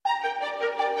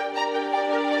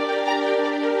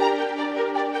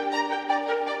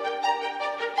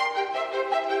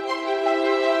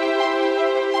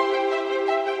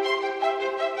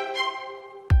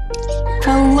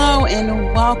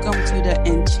and welcome to the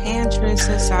Enchantress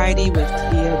Society with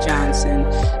Tia Johnson,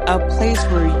 a place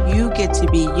where you get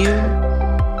to be you,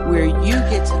 where you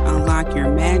get to unlock your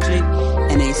magic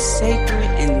in a sacred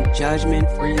and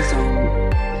judgment-free zone.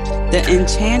 The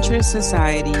Enchantress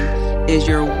Society is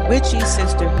your witchy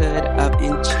sisterhood of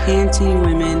enchanting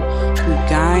women who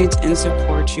guides and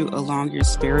supports you along your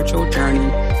spiritual journey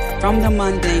from the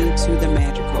mundane to the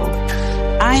magical.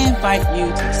 I invite you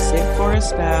to sit for a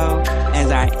spell as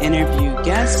I interview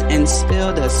guests and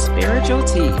spill the spiritual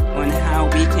tea on how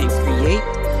we can create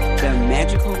the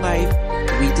magical life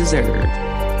we deserve.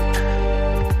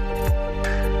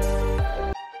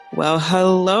 Well,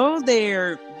 hello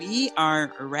there. We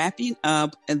are wrapping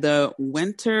up the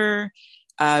winter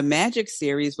Magick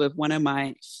series with one of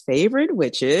my favorite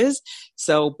witches.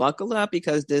 So buckle up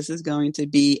because this is going to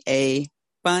be a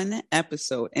fun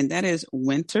episode, and that is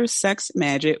Winter Sex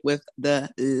Magic with the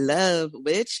Love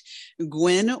Witch,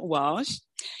 Gwen Walsh.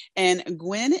 And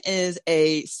Gwen is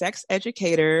a sex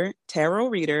educator, tarot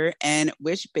reader, and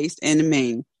witch based in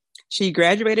Maine. She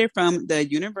graduated from the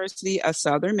University of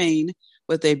Southern Maine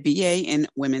with a BA in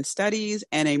Women's Studies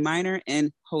and a minor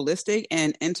in Holistic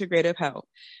and Integrative Health.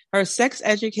 Her sex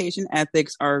education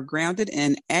ethics are grounded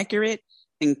in accurate,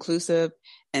 inclusive,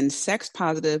 and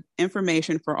sex-positive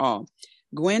information for all.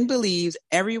 Gwen believes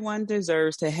everyone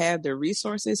deserves to have the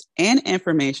resources and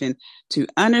information to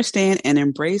understand and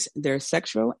embrace their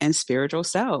sexual and spiritual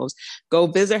selves. Go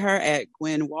visit her at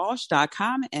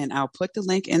gwenwalsh.com, and I'll put the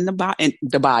link in the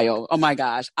bio. Oh my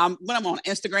gosh. When I'm on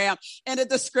Instagram, in the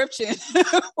description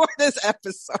for this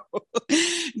episode.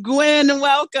 Gwen,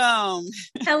 welcome.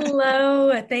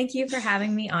 Hello. Thank you for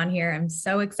having me on here. I'm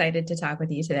so excited to talk with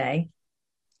you today.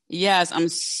 Yes, I'm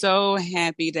so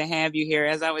happy to have you here.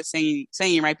 As I was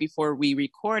saying right before we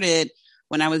recorded,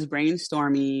 when I was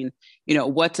brainstorming,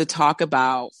 what to talk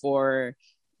about for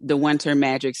the Winter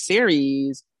Magic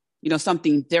series,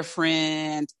 something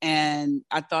different. And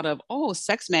I thought of,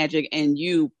 sex magic, and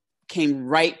you came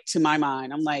right to my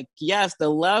mind. I'm like, yes, the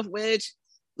Love Witch,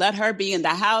 let her be in the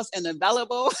house and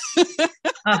available.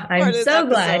 I'm so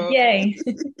glad. Yay.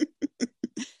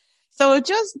 So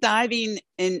just diving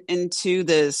into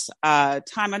this time,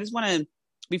 I just want to,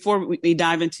 before we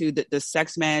dive into the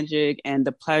sex magic and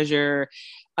the pleasure,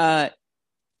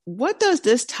 what does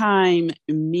this time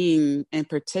mean in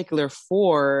particular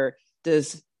for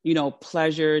this,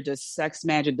 pleasure, the sex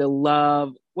magic, the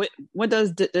love? What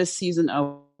does this season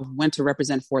of winter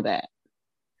represent for that?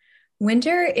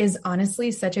 Winter is honestly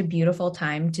such a beautiful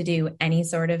time to do any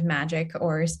sort of magic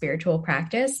or spiritual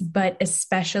practice, but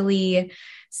especially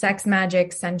sex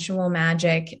magic, sensual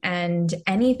magic, and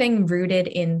anything rooted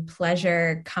in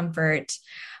pleasure, comfort,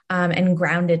 and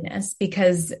groundedness.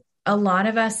 Because a lot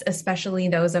of us, especially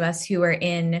those of us who are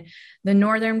in the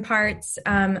northern parts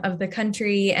of the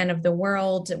country and of the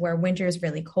world where winter is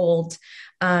really cold,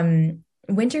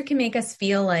 winter can make us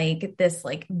feel like this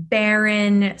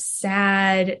barren,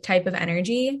 sad type of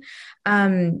energy,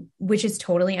 which is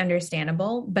totally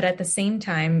understandable. But at the same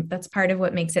time, that's part of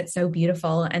what makes it so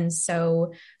beautiful and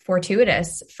so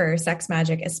fortuitous for sex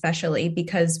magic, especially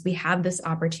because we have this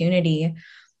opportunity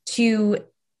to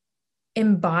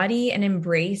embody and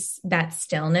embrace that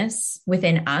stillness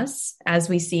within us as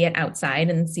we see it outside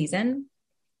in the season.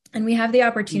 And we have the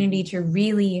opportunity to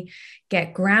really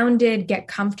get grounded, get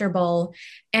comfortable,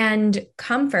 and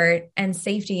comfort and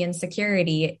safety and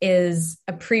security is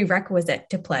a prerequisite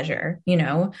to pleasure.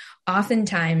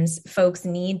 Oftentimes folks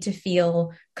need to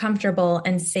feel comfortable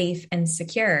and safe and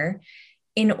secure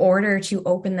in order to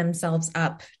open themselves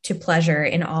up to pleasure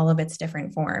in all of its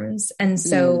different forms. And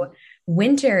so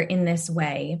winter in this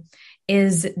way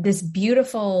is this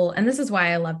beautiful, and this is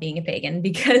why I love being a pagan,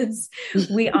 because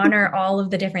we honor all of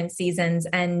the different seasons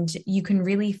and you can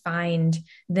really find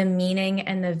the meaning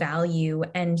and the value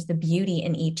and the beauty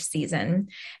in each season.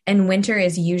 And winter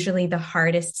is usually the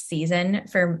hardest season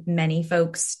for many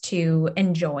folks to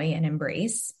enjoy and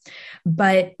embrace.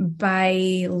 But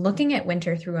by looking at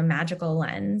winter through a magical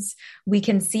lens, we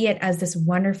can see it as this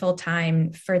wonderful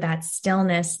time for that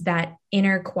stillness, that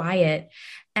inner quiet.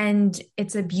 And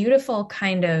it's a beautiful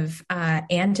kind of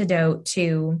antidote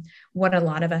to what a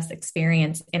lot of us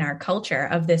experience in our culture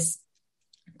of this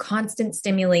constant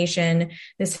stimulation,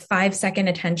 this 5-second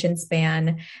attention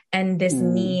span, and this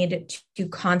need to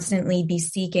constantly be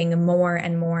seeking more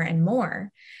and more and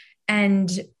more. And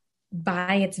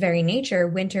by its very nature,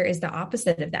 winter is the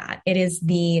opposite of that. It is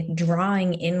the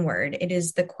drawing inward. It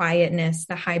is the quietness,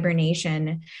 the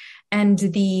hibernation, and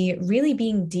the really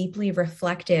being deeply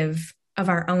reflective of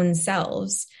our own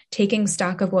selves, taking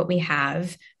stock of what we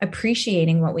have,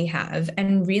 appreciating what we have,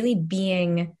 and really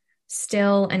being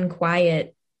still and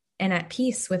quiet and at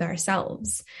peace with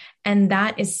ourselves. And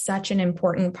that is such an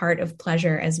important part of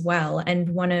pleasure as well. And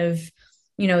one of,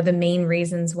 the main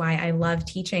reasons why I love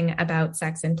teaching about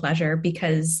sex and pleasure,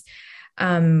 because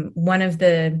one of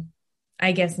the,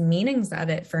 I guess, meanings of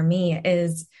it for me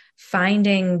is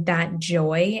finding that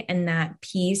joy and that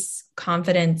peace,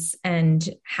 confidence, and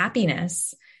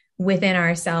happiness within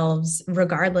ourselves,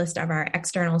 regardless of our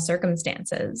external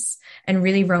circumstances, and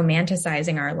really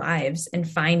romanticizing our lives and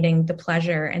finding the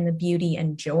pleasure and the beauty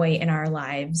and joy in our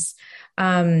lives,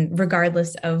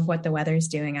 regardless of what the weather's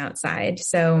doing outside.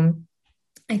 So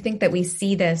I think that we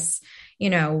see this, in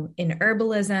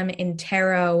herbalism, in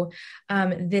tarot,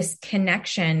 this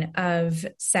connection of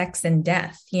sex and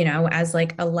death, as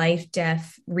like a life,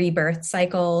 death, rebirth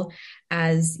cycle,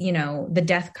 as, the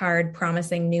death card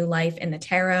promising new life in the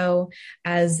tarot,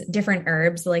 as different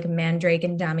herbs like mandrake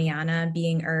and damiana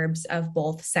being herbs of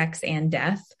both sex and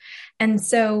death. And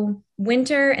so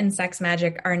winter and sex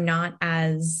magic are not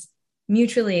as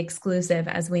mutually exclusive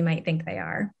as we might think they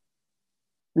are.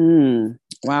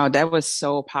 Wow, that was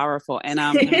so powerful. And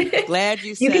I'm glad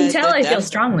you said you can tell I feel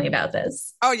strongly about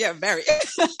this. Oh, yeah, very.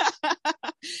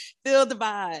 Feel the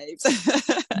vibes.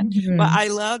 Mm-hmm. But I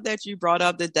love that you brought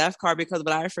up the death card, because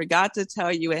what I forgot to tell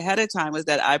you ahead of time was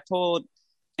that I pulled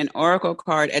an oracle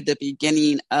card at the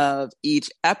beginning of each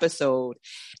episode.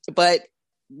 But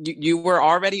you were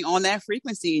already on that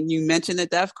frequency and you mentioned the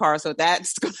death card. So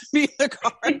that's going to be the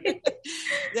card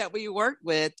that we worked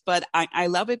with. But I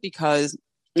love it because,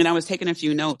 and I was taking a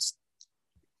few notes.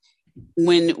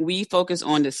 When we focus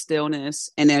on the stillness,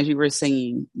 and as you were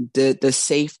saying, the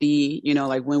safety,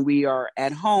 like when we are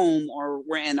at home or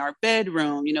we're in our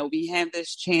bedroom, we have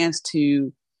this chance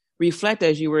to reflect,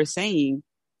 as you were saying.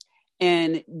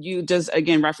 And you just,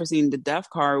 again, referencing the death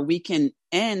card, we can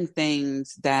end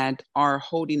things that are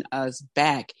holding us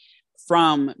back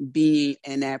from being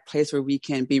in that place where we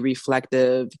can be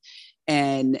reflective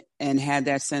and have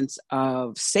that sense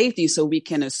of safety, so we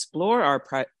can explore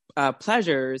our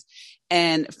pleasures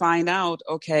and find out,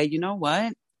 okay, you know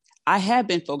what? I have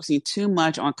been focusing too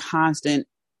much on constant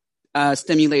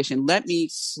stimulation. Let me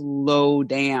slow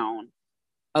down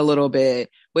a little bit,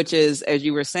 which is, as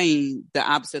you were saying, the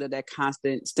opposite of that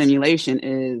constant stimulation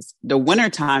is the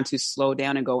wintertime to slow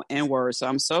down and go inward. So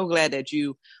I'm so glad that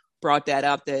you brought that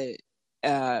up, that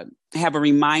have a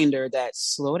reminder that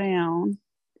slow down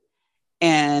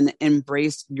and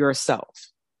embrace yourself.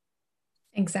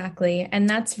 Exactly. And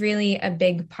that's really a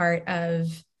big part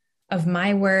of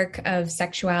my work, of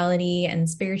sexuality and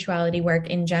spirituality work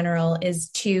in general, is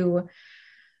to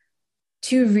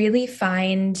really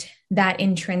find that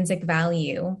intrinsic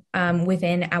value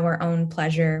within our own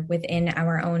pleasure, within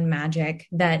our own magic,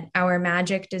 that our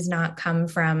magic does not come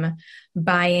from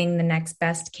buying the next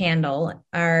best candle.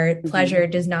 Our pleasure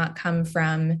does not come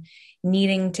from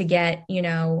needing to get,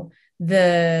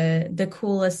 the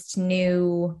coolest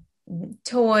new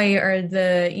toy,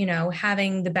 or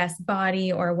having the best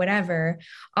body or whatever.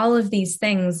 All of these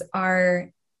things are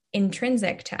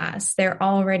intrinsic to us. They're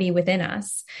already within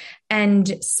us.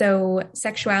 And so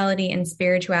sexuality and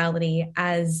spirituality,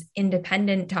 as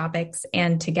independent topics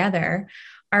and together,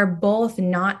 are both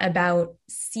not about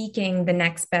seeking the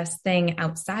next best thing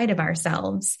outside of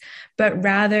ourselves, but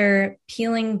rather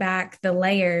peeling back the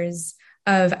layers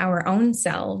of our own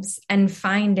selves and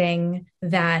finding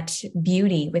that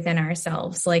beauty within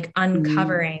ourselves, like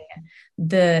uncovering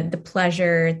the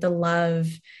pleasure, the love,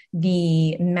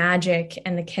 the magic,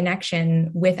 and the connection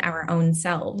with our own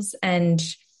selves. And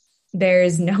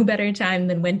there's no better time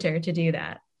than winter to do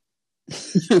that.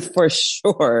 For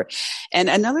sure. And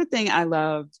another thing I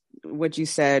loved what you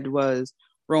said was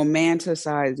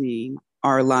romanticizing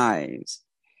our lives.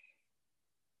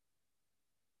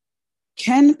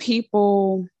 Can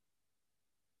people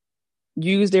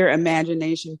use their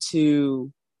imagination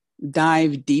to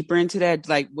dive deeper into that,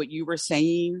 like what you were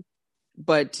saying,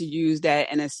 but to use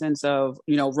that in a sense of,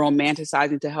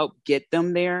 romanticizing to help get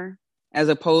them there, as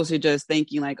opposed to just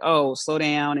thinking like, oh, slow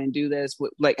down and do this?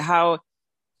 Like, how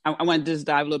I want to just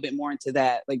dive a little bit more into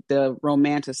that, like the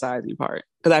romanticizing part,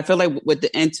 because I feel like with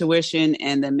the intuition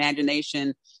and the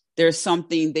imagination, there's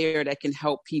something there that can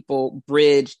help people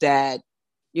bridge that,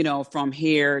 from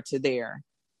here to there.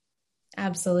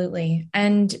 Absolutely.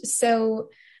 And so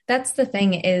that's the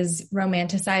thing, is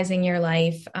romanticizing your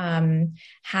life,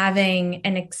 having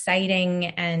an exciting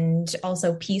and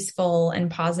also peaceful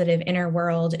and positive inner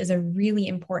world is a really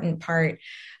important part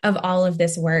of all of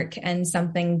this work, and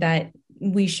something that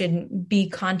we should be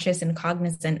conscious and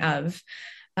cognizant of,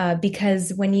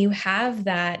 because when you have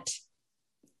that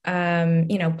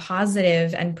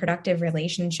positive and productive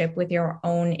relationship with your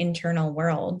own internal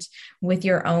world, with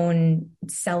your own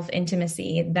self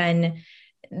intimacy, then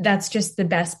that's just the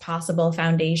best possible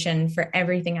foundation for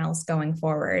everything else going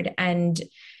forward. And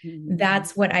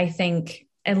that's what I think,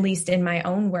 at least in my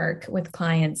own work with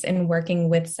clients and working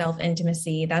with self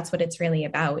intimacy, that's what it's really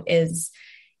about is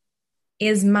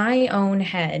my own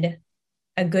head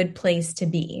a good place to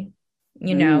be?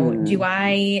 Do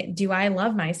I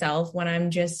love myself when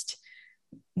I'm just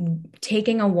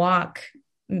taking a walk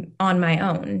on my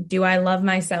own? Do I love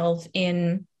myself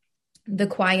in the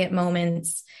quiet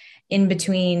moments in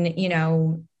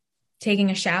between,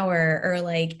 taking a shower or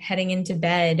like heading into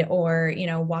bed or,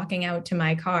 walking out to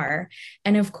my car?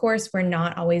 And of course, we're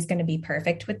not always going to be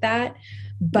perfect with that,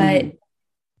 but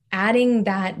adding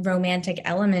that romantic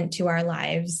element to our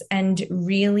lives and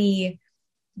really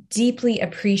deeply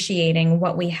appreciating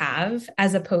what we have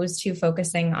as opposed to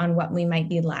focusing on what we might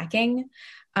be lacking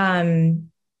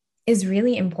is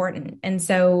really important. And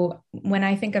so when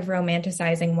I think of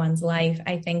romanticizing one's life,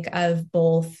 I think of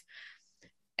both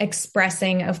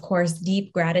expressing, of course,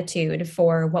 deep gratitude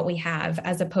for what we have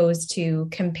as opposed to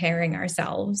comparing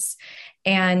ourselves,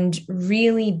 and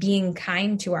really being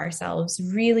kind to ourselves,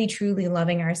 really truly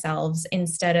loving ourselves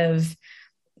instead of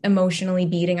emotionally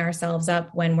beating ourselves up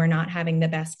when we're not having the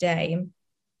best day.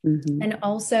 And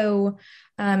also,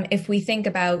 if we think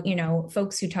about,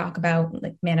 folks who talk about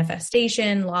like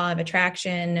manifestation, law of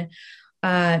attraction,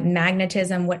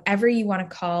 magnetism, whatever you want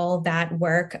to call that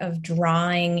work of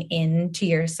drawing into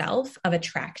yourself, of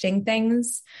attracting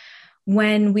things,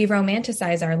 when we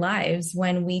romanticize our lives,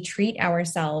 when we treat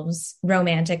ourselves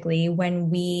romantically,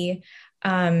 when we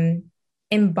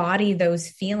embody those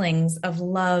feelings of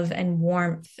love and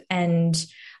warmth and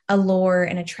allure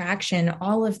and attraction,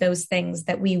 all of those things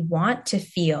that we want to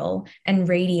feel and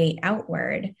radiate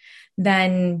outward,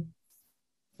 then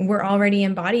we're already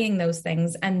embodying those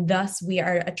things. And thus we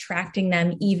are attracting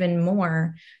them even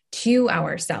more to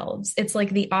ourselves. It's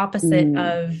like the opposite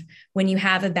of when you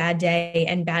have a bad day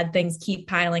and bad things keep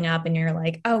piling up and you're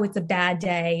like, oh, it's a bad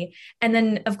day. And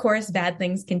then of course, bad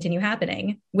things continue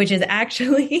happening, which is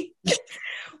actually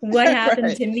what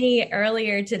happened to me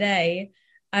earlier today.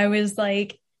 I was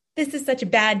like, this is such a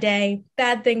bad day.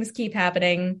 Bad things keep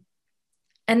happening.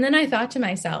 And then I thought to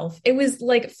myself, it was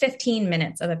like 15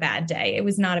 minutes of a bad day. It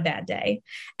was not a bad day.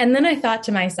 And then I thought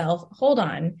to myself, hold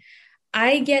on,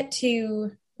 I get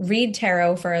to read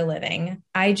tarot for a living.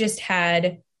 I just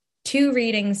had 2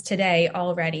 readings today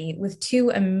already with 2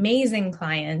 amazing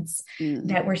clients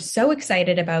that were so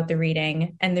excited about the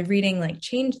reading, and the reading like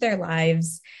changed their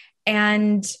lives.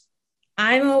 And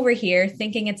I'm over here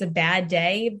thinking it's a bad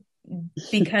day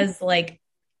because like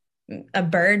a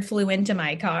bird flew into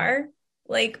my car.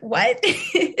 Like, what?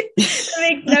 That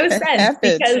makes no sense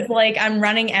because like I'm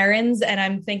running errands and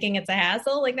I'm thinking it's a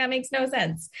hassle. Like that makes no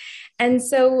sense. And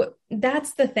so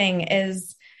that's the thing,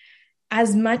 is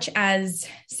as much as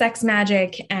sex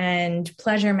magic and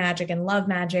pleasure magic and love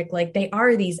magic, like they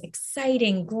are these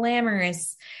exciting,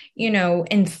 glamorous,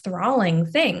 enthralling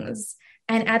things.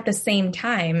 And at the same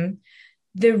time,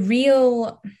 the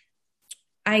real,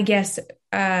 I guess,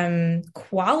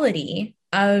 quality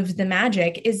of the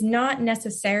magic is not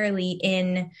necessarily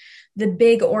in the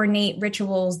big ornate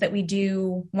rituals that we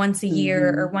do once a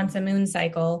year or once a moon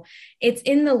cycle. It's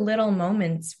in the little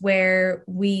moments where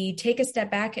we take a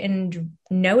step back and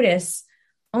notice,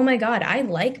 oh my God, I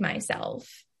like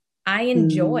myself. I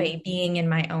enjoy being in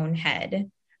my own head.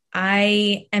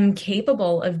 I am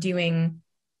capable of doing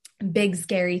big,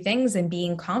 scary things and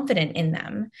being confident in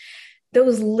them.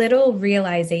 Those little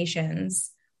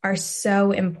realizations are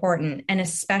so important. And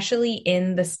especially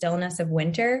in the stillness of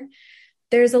winter,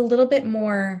 there's a little bit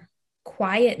more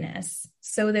quietness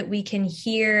so that we can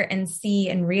hear and see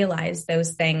and realize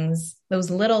those things, those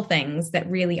little things that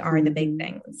really are the big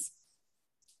things.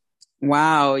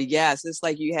 Wow. Yes. It's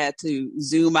like you had to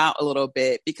zoom out a little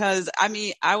bit, because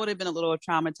I would have been a little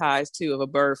traumatized too if a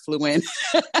bird flew in.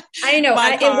 I know.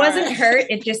 It wasn't hurt.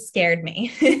 It just scared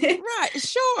me. Right.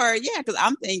 Sure. Yeah. Because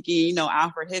I'm thinking,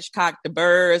 Alfred Hitchcock, the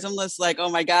birds. I'm just like, oh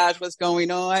my gosh, what's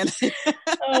going on?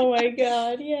 Oh my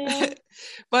God. Yeah.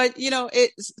 But,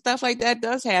 stuff like that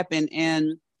does happen.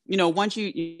 And, once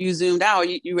you zoomed out,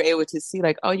 you were able to see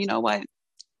like, oh, you know what?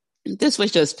 This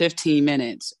was just 15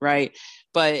 minutes. Right.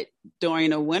 But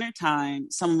during the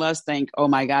wintertime, some of us think, oh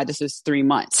my God, this is 3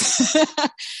 months.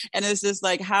 And it's just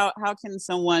like, how can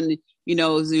someone,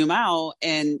 zoom out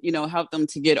and, help them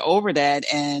to get over that?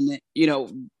 And,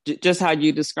 just how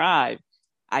you described,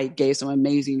 I gave some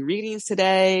amazing readings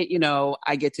today.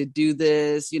 I get to do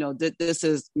this, this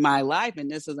is my life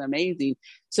and this is amazing.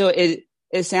 So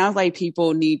it sounds like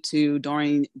people need to,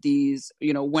 during these,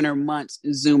 winter months,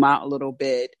 zoom out a little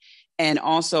bit and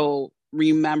also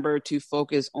remember to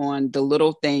focus on the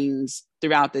little things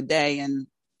throughout the day. And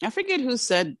I forget who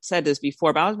said this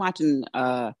before, but I was watching,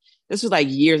 this was like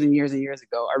years and years and years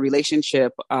ago, a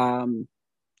relationship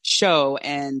show,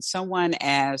 and someone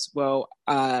asked, well,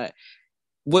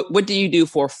 what do you do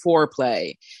for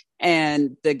foreplay?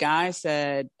 And the guy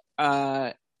said,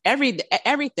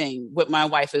 everything with my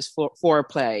wife is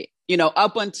foreplay,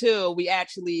 up until we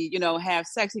actually, have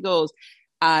sex. He goes,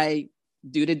 I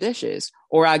do the dishes,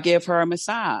 or I give her a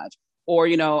massage, or,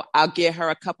 I'll get her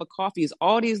a cup of coffee. It's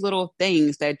all these little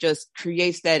things that just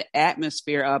creates that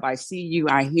atmosphere of, I see you,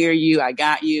 I hear you, I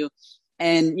got you.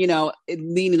 And,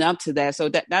 leading up to that. So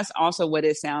that's also what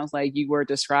it sounds like you were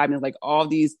describing, like all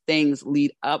these things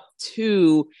lead up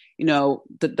to,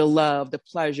 the love, the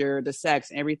pleasure, the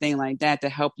sex, everything like that to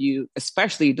help you,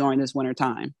 especially during this winter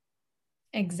time.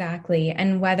 Exactly.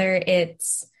 And whether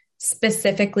it's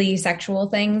specifically sexual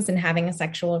things and having a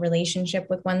sexual relationship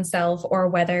with oneself, or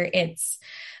whether it's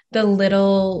the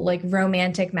little like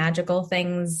romantic, magical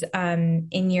things in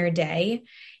your day,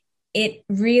 it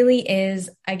really is,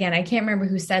 again, I can't remember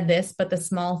who said this, but the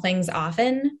small things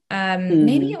often,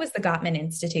 maybe it was the Gottman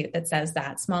Institute that says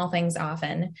that, small things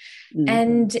often.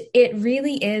 And it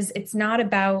really is, it's not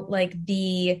about like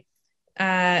the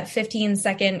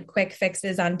 15-second quick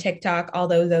fixes on TikTok,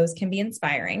 although those can be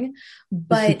inspiring,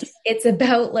 but it's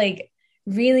about like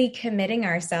really committing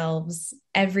ourselves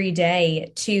every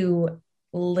day to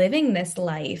living this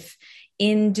life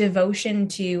in devotion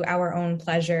to our own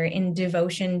pleasure, in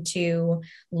devotion to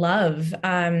love.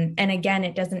 And again,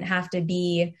 it doesn't have to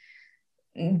be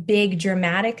big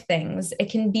dramatic things. It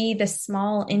can be the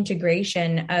small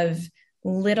integration of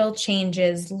little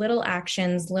changes, little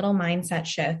actions, little mindset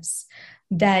shifts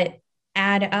that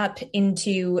add up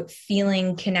into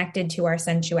feeling connected to our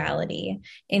sensuality,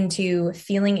 into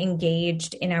feeling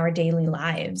engaged in our daily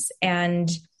lives. And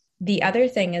the other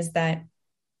thing is that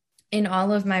in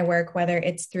all of my work, whether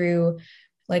it's through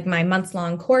like my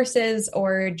months-long courses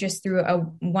or just through a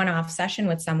one-off session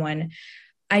with someone,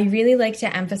 I really like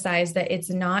to emphasize that it's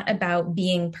not about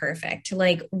being perfect.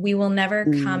 Like we will never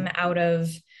come out of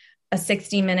a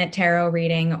 60-minute tarot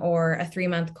reading or a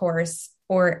 3-month course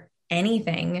or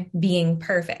anything being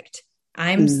perfect.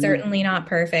 I'm certainly not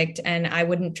perfect, and I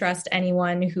wouldn't trust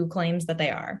anyone who claims that they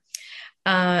are.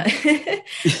 But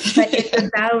it's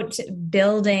about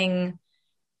building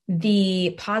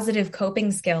the positive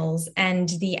coping skills and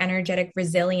the energetic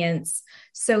resilience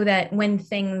so that when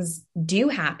things do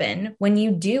happen, when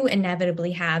you do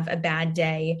inevitably have a bad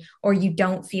day or you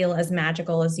don't feel as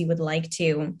magical as you would like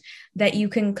to, that you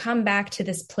can come back to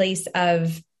this place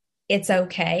of, it's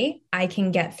okay, I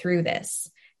can get through this.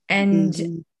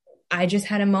 And I just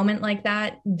had a moment like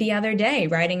that the other day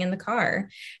riding in the car.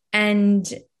 And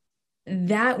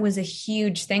that was a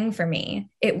huge thing for me.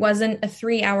 It wasn't a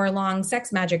 3-hour-long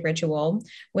sex magic ritual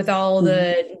with all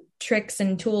the tricks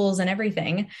and tools and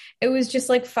everything. It was just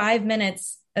like 5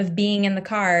 minutes of being in the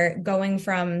car, going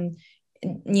from,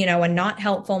 a not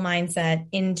helpful mindset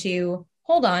into,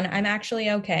 hold on, I'm actually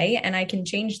okay. And I can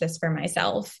change this for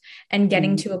myself, and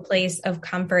getting to a place of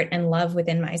comfort and love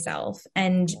within myself.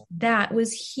 And that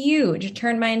was huge. It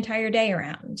turned my entire day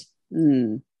around.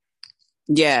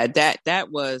 Yeah,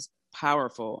 that was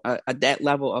powerful, that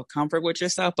level of comfort with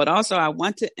yourself. But also I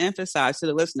want to emphasize to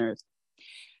the listeners,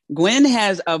 Gwen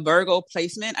has a Virgo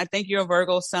placement. I think you're a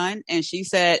Virgo sun. And she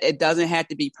said it doesn't have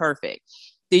to be perfect.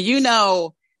 Do you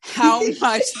know how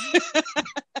much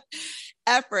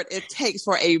effort it takes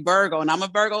for a Virgo? And I'm a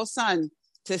Virgo sun,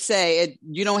 to say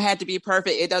you don't have to be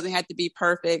perfect. It doesn't have to be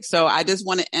perfect. So I just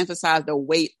want to emphasize the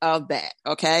weight of that.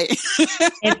 Okay.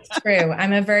 It's true.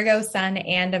 I'm a Virgo sun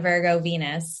and a Virgo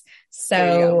Venus.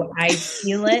 So I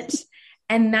feel it.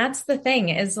 And that's the thing,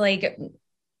 is like,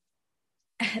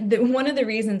 one of the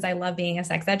reasons I love being a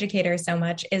sex educator so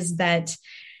much is that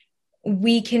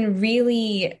we can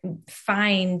really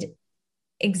find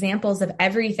examples of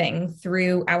everything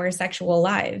through our sexual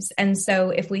lives. And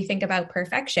so if we think about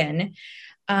perfection,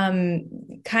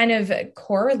 kind of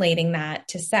correlating that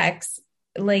to sex,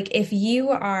 like if you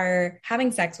are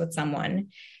having sex with someone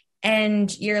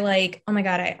and you're like, oh my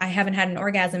God, I haven't had an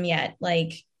orgasm yet.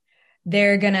 Like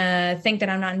they're gonna think that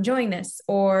I'm not enjoying this,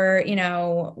 or,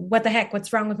 what the heck,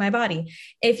 what's wrong with my body?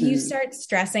 If you start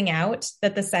stressing out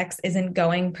that the sex isn't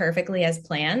going perfectly as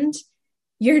planned,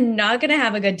 you're not going to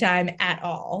have a good time at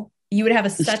all. You would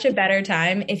have such a better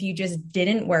time if you just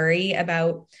didn't worry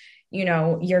about,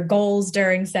 your goals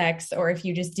during sex, or if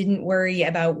you just didn't worry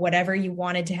about whatever you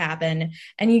wanted to happen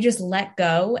and you just let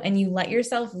go and you let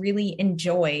yourself really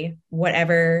enjoy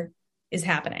whatever is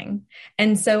happening.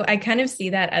 And so I kind of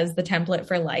see that as the template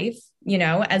for life,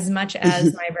 as much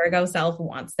as my Virgo self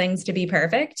wants things to be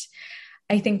perfect.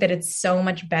 I think that it's so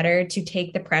much better to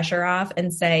take the pressure off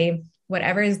and say,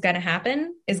 whatever is going to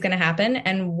happen is going to happen.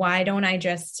 And why don't I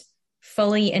just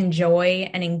fully enjoy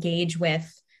and engage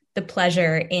with the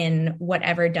pleasure in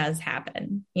whatever does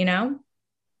happen,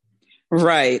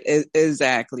 Right.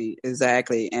 Exactly.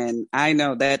 And I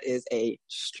know that is a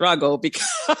struggle because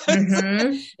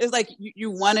it's like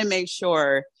you want to make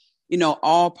sure,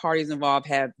 all parties involved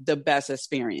have the best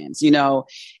experience,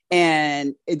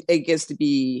 and it gets to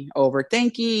be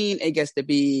overthinking. It gets to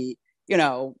be,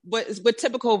 what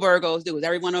typical Virgos do. Is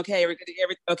everyone okay?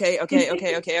 Okay.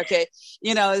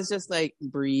 It's just like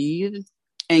breathe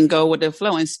and go with the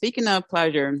flow. And speaking of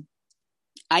pleasure,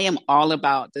 I am all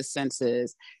about the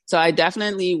senses. So I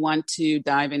definitely want to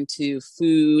dive into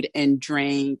food and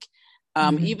drink,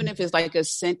 even if it's like a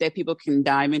scent that people can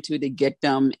dive into to get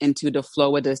them into the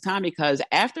flow at this time, because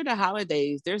after the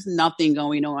holidays, there's nothing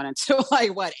going on until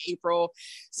April.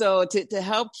 So to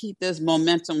help keep this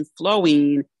momentum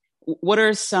flowing, what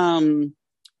are some,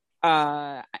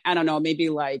 I don't know, maybe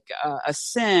like a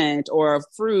scent or a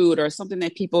fruit or something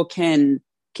that people can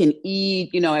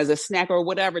eat, as a snack or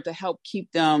whatever to help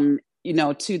keep them,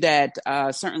 to that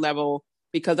certain level,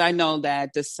 because I know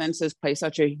that the senses play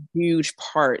such a huge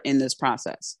part in this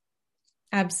process.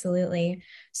 Absolutely.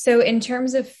 So in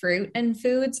terms of fruit and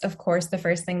foods, of course, the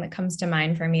first thing that comes to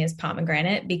mind for me is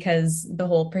pomegranate, because the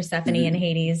whole Persephone and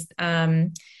Hades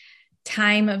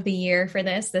time of the year for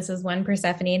this is when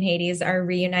Persephone and Hades are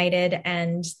reunited,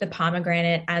 and the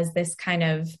pomegranate as this kind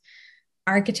of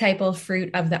archetypal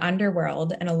fruit of the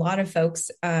underworld. And a lot of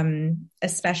folks,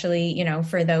 especially,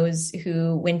 for those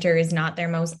who winter is not their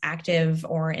most active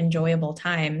or enjoyable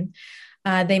time,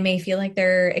 they may feel like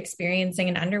they're experiencing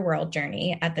an underworld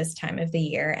journey at this time of the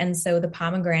year. And so the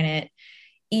pomegranate,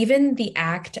 even the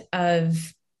act of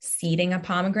seeding a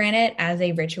pomegranate as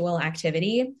a ritual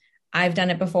activity, I've done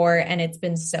it before, and it's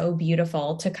been so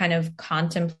beautiful to kind of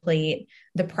contemplate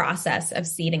the process of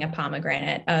seeding a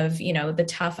pomegranate, of, the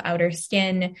tough outer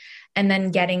skin, and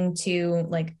then getting to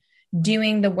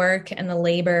doing the work and the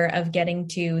labor of getting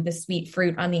to the sweet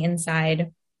fruit on the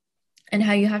inside, and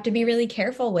how you have to be really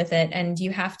careful with it. And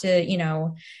you have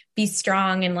to, be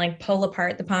strong and pull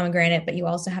apart the pomegranate, but you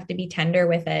also have to be tender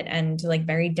with it and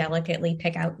very delicately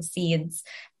pick out the seeds.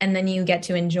 And then you get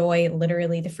to enjoy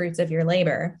literally the fruits of your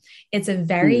labor. It's a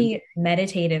very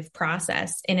meditative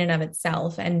process in and of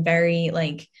itself, and very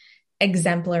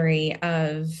exemplary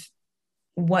of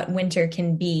what winter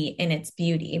can be in its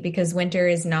beauty, because winter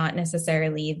is not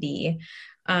necessarily the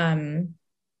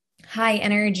high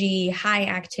energy, high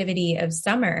activity of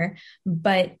summer,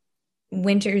 but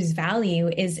winter's value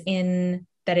is in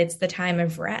that it's the time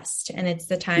of rest, and it's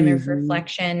the time of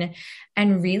reflection,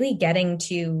 and really getting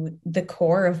to the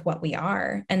core of what we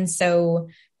are. And so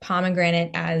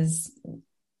pomegranate as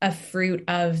a fruit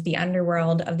of the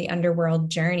underworld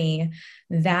journey,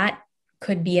 that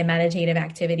could be a meditative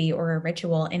activity or a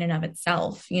ritual in and of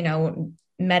itself,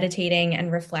 meditating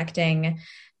and reflecting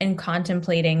and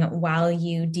contemplating while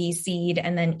you de-seed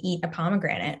and then eat a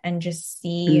pomegranate, and just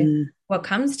see what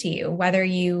comes to you, whether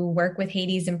you work with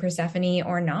Hades and Persephone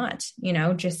or not,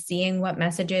 just seeing what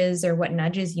messages or what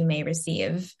nudges you may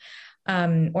receive,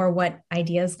 or what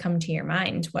ideas come to your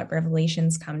mind, what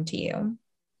revelations come to you.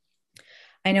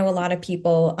 I know a lot of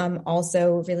people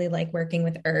also really like working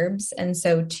with herbs. And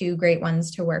so two great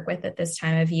ones to work with at this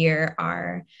time of year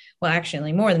are, well,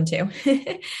 actually more than two,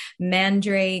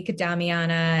 mandrake,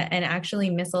 damiana, and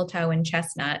actually mistletoe and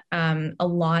chestnut. A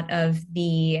lot of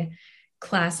the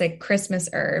classic Christmas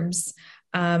herbs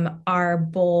are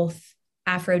both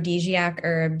aphrodisiac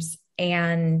herbs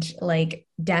and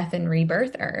death and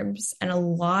rebirth herbs. And a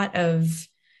lot of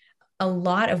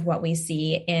what we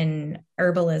see in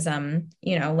herbalism,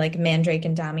 like mandrake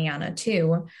and damiana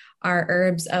too, are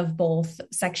herbs of both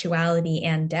sexuality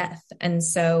and death. And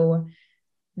so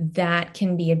that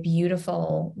can be a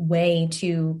beautiful way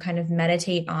to kind of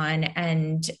meditate on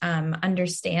and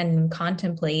understand and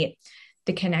contemplate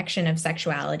the connection of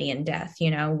sexuality and death.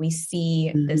 We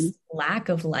see this lack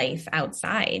of life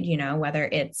outside, whether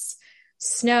it's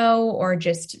snow or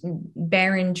just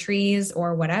barren trees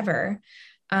or whatever.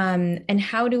 And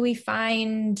how do we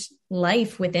find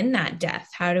life within that death?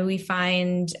 How do we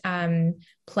find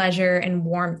pleasure and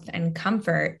warmth and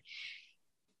comfort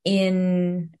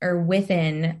in or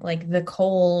within the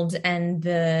cold and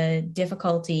the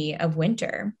difficulty of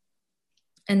winter?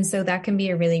 And so that can be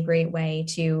a really great way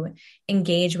to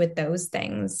engage with those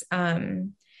things.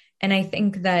 And I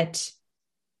think that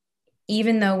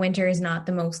even though winter is not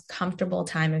the most comfortable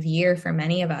time of year for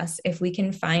many of us, if we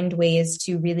can find ways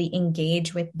to really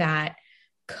engage with that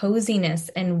coziness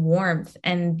and warmth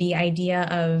and the idea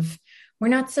of we're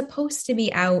not supposed to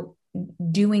be out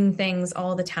doing things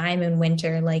all the time in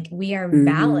winter. Like we are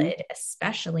valid,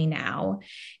 especially now,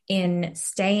 in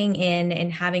staying in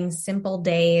and having simple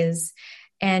days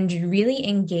and really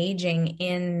engaging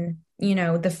in, you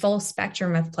know, the full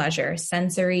spectrum of pleasure,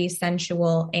 sensory,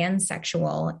 sensual, and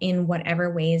sexual, in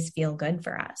whatever ways feel good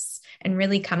for us, and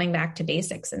really coming back to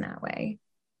basics in that way.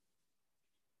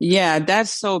 Yeah,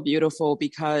 that's so beautiful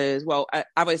because, well,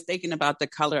 I was thinking about the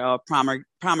color of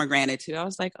pomegranate too. I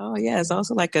was like, oh yeah, it's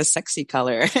also like a sexy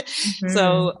color.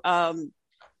 So,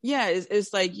 yeah,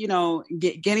 it's like, you know,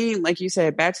 getting, like you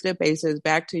said, back to the basics,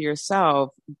 back to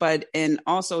yourself, but in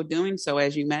also doing so,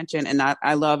 as you mentioned, and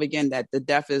I love again that the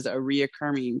death is a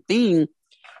reoccurring theme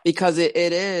because it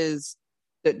is.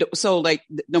 So like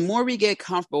the more we get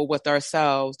comfortable with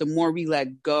ourselves, the more we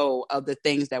let go of the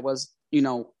things that was, you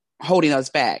know, holding us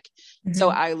back. So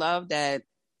I love that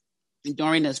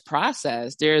during this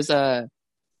process, there's a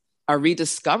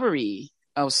rediscovery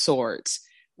of sorts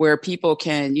where people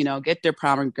can, you know, get their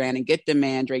pomegranate, get the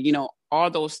mandrake, you know, all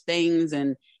those things,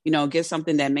 and, you know, get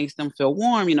something that makes them feel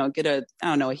warm, you know, get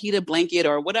a heated blanket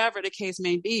or whatever the case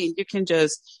may be. And you can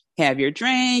just have your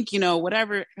drink, you know,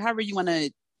 whatever, however you want to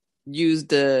use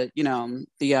the, you know,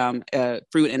 the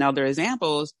fruit and other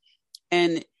examples,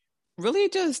 and really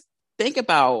just think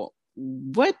about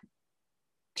what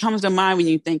comes to mind when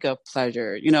you think of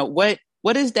pleasure. You know, what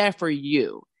is that for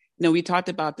you? You know, we talked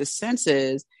about the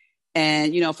senses,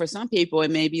 and, you know, for some people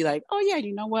it may be like, oh yeah,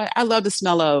 you know what? I love the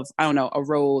smell of, I don't know, a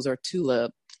rose or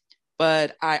tulip,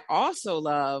 but I also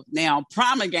love now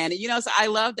pomegranate, you know, so I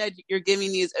love that you're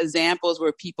giving these examples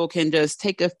where people can just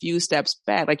take a few steps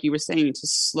back, like you were saying, to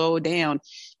slow down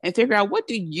and figure out, what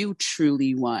do you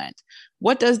truly want?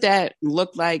 What does that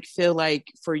look like, feel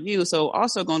like for you? So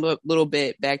also going a little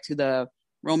bit back to the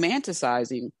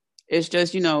romanticizing, it's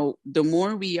just, you know, the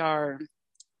more we are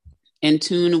in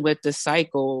tune with the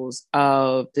cycles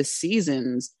of the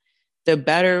seasons, the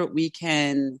better we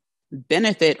can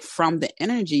benefit from the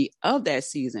energy of that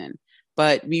season.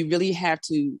 But we really have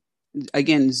to,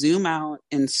 again, zoom out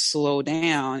and slow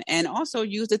down, and also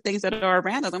use the things that are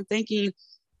around us. I'm thinking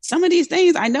some of these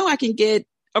things I know I can get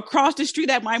across the street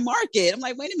at my market. I'm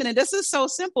like, wait a minute, this is so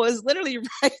simple. It's literally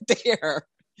right there.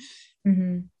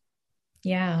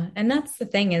 Yeah. And that's the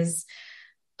thing, is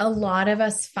a lot of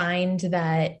us find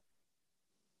that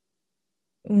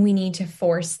we need to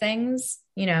force things,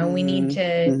 you know, we need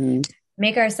to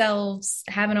make ourselves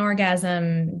have an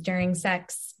orgasm during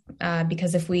sex,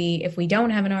 because if we don't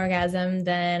have an orgasm,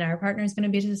 then our partner is going to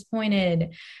be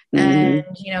disappointed. And,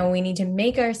 you know, we need to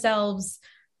make ourselves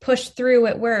push through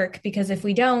at work, because if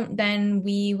we don't, then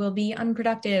we will be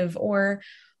unproductive, or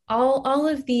all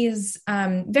of these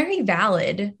very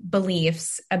valid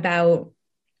beliefs about,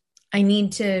 I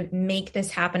need to make this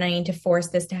happen, I need to force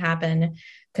this to happen,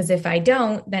 because if I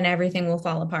don't, then everything will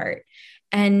fall apart.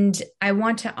 And I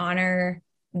want to honor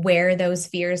where those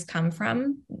fears come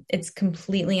from. It's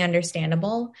completely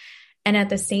understandable. And at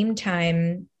the same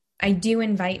time, I do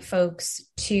invite folks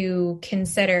to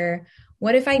consider,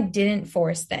 what if I didn't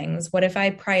force things? What if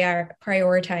I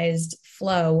prioritized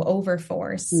flow over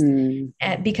force?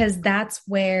 Because that's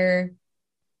where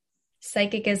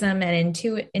psychicism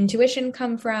and intuition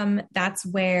come from. That's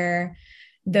where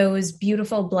those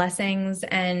beautiful blessings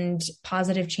and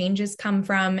positive changes come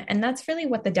from. And that's really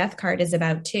what the death card is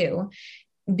about too.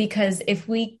 Because if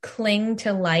we cling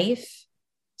to life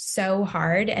so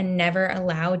hard and never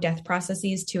allow death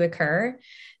processes to occur,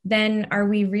 then are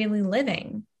we really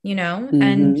living, you know?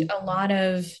 And a lot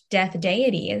of death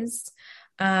deities,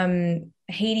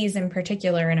 Hades in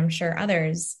particular, and I'm sure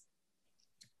others,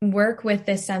 work with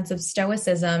this sense of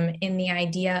stoicism in the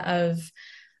idea of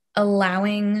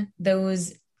allowing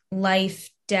those life,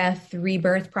 death,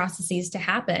 rebirth processes to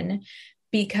happen,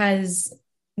 because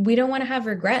we don't want to have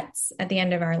regrets at the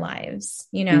end of our lives.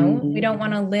 You know, we don't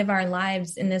want to live our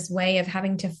lives in this way of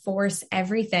having to force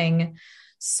everything,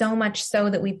 so much so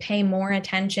that we pay more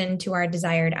attention to our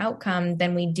desired outcome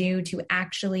than we do to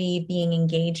actually being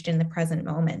engaged in the present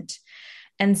moment.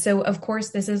 And so, of course,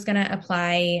 this is going to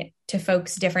apply to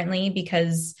folks differently,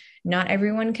 because not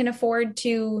everyone can afford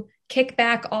to kick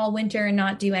back all winter and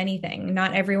not do anything.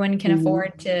 Not everyone can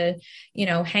afford to, you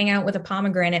know, hang out with a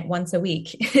pomegranate once a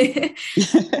week.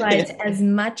 But as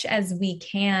much as we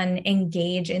can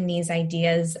engage in these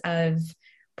ideas of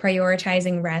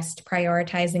prioritizing rest,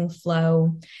 prioritizing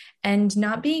flow, and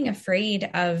not being afraid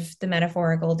of the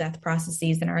metaphorical death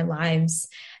processes in our lives.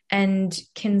 And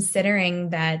considering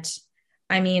that,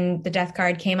 I mean, the death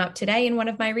card came up today in one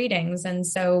of my readings. And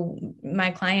so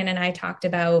my client and I talked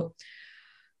about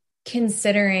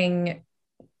considering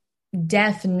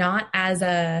death not as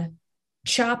a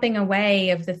chopping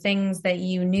away of the things that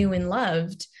you knew and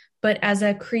loved, but as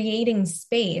a creating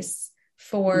space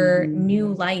for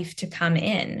new life to come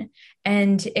in.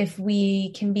 And if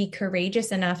we can be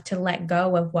courageous enough to let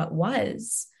go of what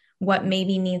was, what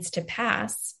maybe needs to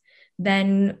pass,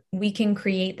 then we can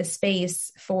create the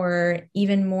space for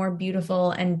even more beautiful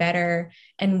and better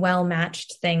and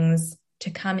well-matched things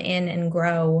to come in and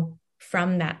grow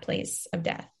from that place of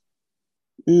death.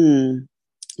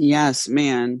 Yes,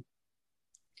 man.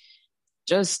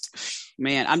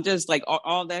 I'm just like,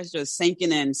 all that's just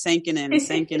sinking in.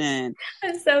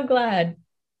 I'm so glad.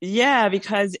 Yeah,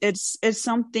 because it's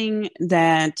something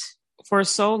that for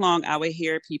so long I would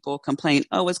hear people complain,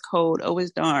 oh, it's cold, oh,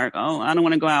 it's dark, oh, I don't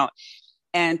want to go out.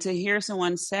 And to hear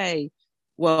someone say,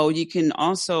 well, you can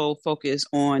also focus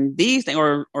on these things,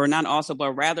 or not also,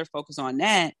 but rather focus on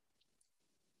that.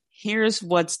 Here's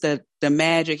what's the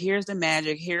magic. Here's the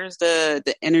magic. Here's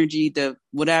the energy, the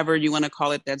whatever you want to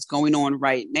call it, that's going on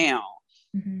right now.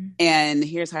 Mm-hmm. And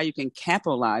here's how you can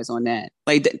capitalize on that.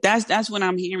 Like that's what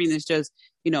I'm hearing, is just,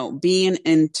 being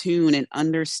in tune and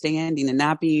understanding and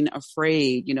not being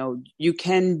afraid. You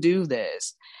can do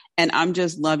this. And I'm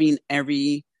just loving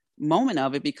every moment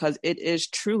of it, because it is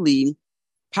truly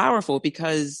powerful,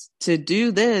 because to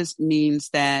do this means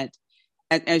that,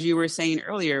 as you were saying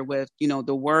earlier, with,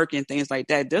 the work and things like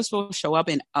that, this will show up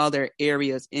in other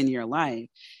areas in your life.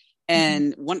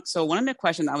 And one of the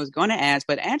questions I was going to ask,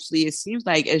 but actually it seems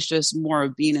like it's just more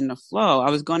of being in the flow. I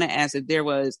was going to ask if there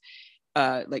was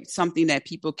like something that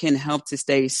people can help to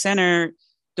stay centered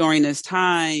during this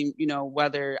time,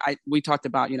 whether we talked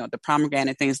about, the pomegranate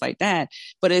and things like that,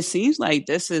 but it seems like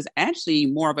this is actually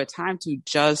more of a time to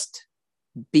just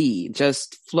be,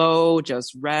 just flow,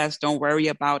 just rest. Don't worry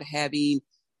about having,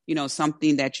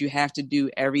 something that you have to do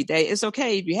every day. It's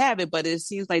okay if you have it, but it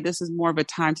seems like this is more of a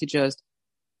time to just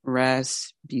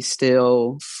rest, be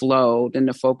still, flow, than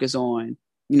to focus on,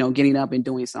 getting up and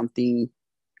doing something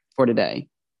for the day.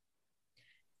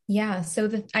 Yeah.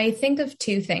 So I think of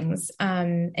two things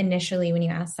initially when you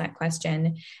ask that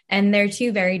question, and they're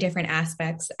two very different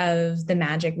aspects of the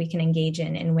magic we can engage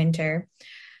in winter.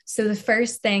 So the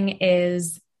first thing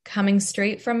is coming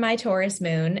straight from my Taurus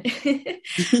moon,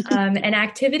 an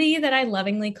activity that I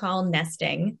lovingly call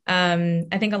nesting. I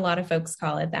think a lot of folks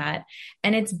call it that.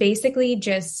 And it's basically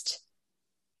just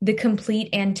the complete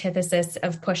antithesis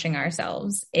of pushing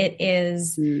ourselves. It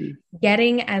is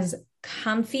getting as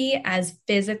comfy as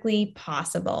physically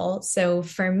possible. So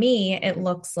for me, it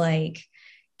looks like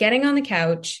getting on the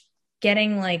couch,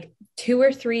 getting like 2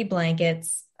 or 3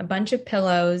 blankets, a bunch of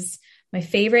pillows, my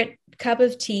favorite cup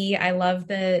of tea. I love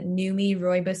the Numi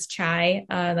Rooibos chai.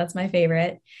 That's my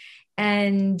favorite.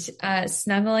 And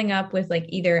snuggling up with like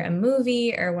either a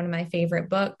movie or one of my favorite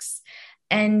books,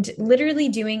 and literally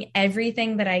doing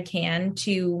everything that I can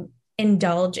to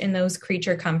indulge in those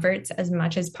creature comforts as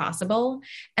much as possible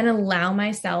and allow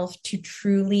myself to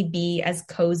truly be as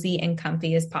cozy and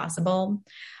comfy as possible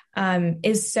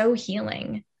is so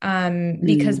healing.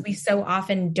 Because we so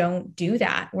often don't do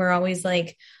that. We're always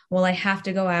like, well, I have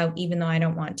to go out even though I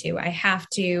don't want to. I have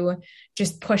to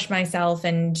just push myself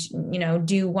and,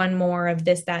 do one more of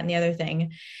this, that, and the other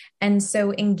thing. And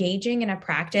so engaging in a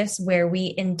practice where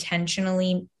we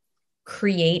intentionally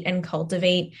create and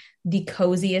cultivate the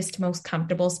coziest, most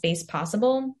comfortable space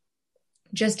possible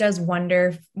just does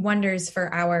wonders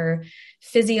for our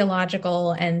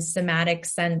physiological and somatic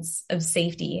sense of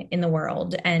safety in the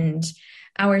world, and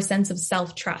our sense of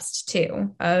self-trust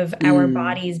too, of our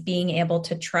bodies being able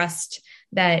to trust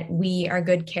that we are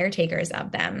good caretakers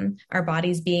of them, our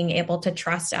bodies being able to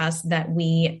trust us, that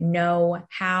we know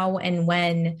how and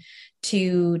when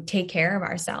to take care of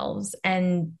ourselves.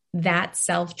 And that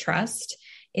self-trust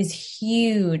is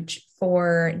huge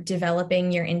for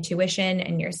developing your intuition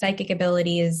and your psychic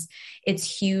abilities.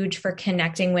 It's huge for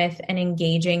connecting with and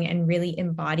engaging and really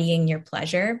embodying your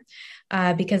pleasure.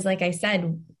 Because like I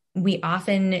said, we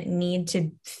often need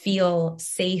to feel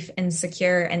safe and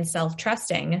secure and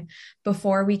self-trusting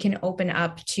before we can open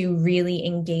up to really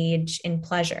engage in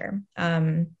pleasure.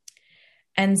 And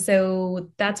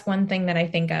so that's one thing that I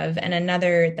think of. And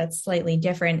another that's slightly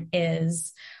different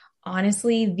is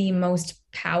honestly the most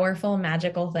powerful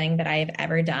magical thing that I have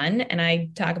ever done, and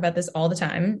I talk about this all the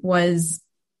time, was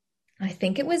I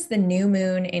think it was the new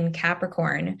moon in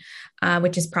Capricorn,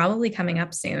 which is probably coming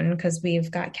up soon because we've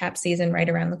got Cap season right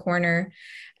around the corner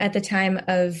at the time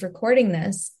of recording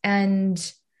this.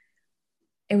 And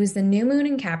it was the new moon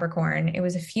in Capricorn. It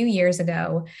was a few years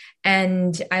ago,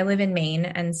 and I live in Maine.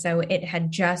 And so it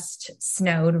had just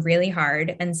snowed really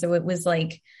hard. And so it was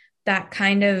like that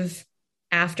kind of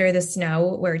after the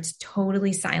snow where it's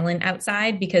totally silent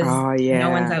outside because Oh no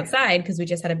one's yeah. outside because we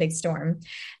just had a big storm.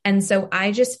 And so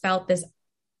I just felt this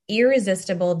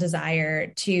irresistible desire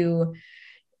to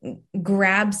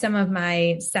grab some of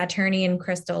my Saturnian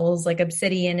crystals, like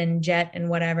obsidian and jet and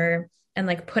whatever, and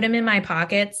like put them in my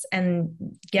pockets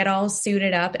and get all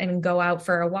suited up and go out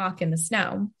for a walk in the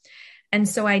snow. And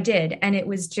so I did. And it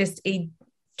was just a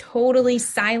totally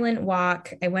silent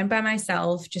walk. I went by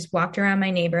myself, just walked around my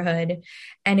neighborhood,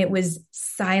 and it was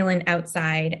silent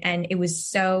outside. And it was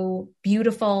so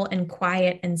beautiful and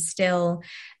quiet and still.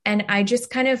 And I just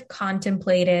kind of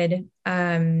contemplated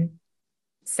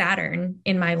Saturn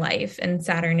in my life. And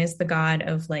Saturn is the god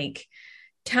of like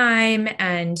time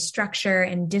and structure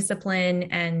and discipline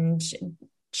and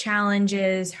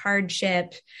challenges,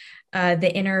 hardship,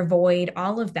 the inner void,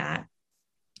 all of that.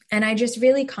 And I just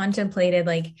really contemplated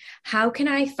like, how can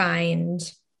I find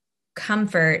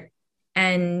comfort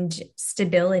and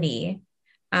stability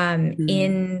Mm.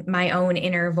 in my own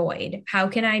inner void? How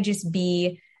can I just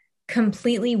be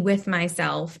completely with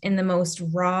myself in the most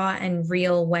raw and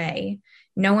real way?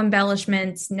 No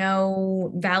embellishments,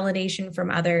 no validation from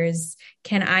others.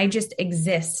 Can I just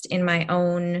exist in my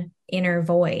own inner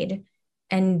void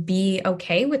and be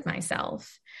okay with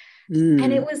myself?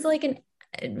 And it Mm. was like an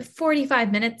 45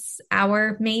 minutes,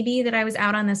 hour maybe that I was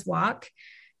out on this walk.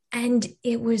 And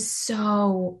it was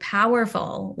so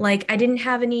powerful. Like I didn't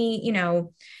have any,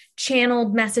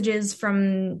 channeled messages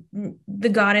from the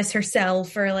goddess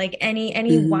herself or like any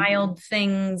Mhm. wild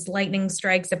things, lightning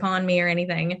strikes upon me or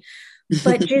anything,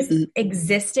 but just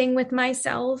existing with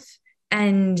myself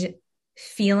and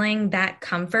feeling that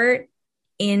comfort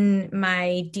in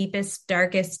my deepest,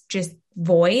 darkest, just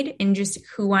void in just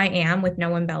who I am with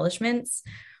no embellishments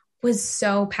was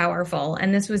so powerful.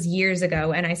 And this was years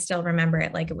ago, and I still remember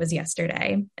it like it was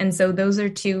yesterday. And so those are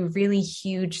two really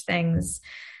huge things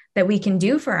that we can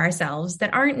do for ourselves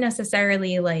that aren't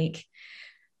necessarily like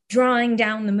drawing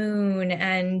down the moon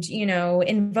and,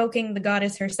 invoking the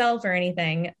goddess herself or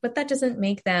anything, but that doesn't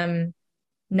make them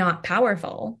not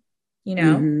powerful.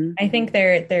 Mhm. I think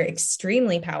they're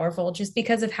extremely powerful just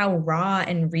because of how raw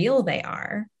and real they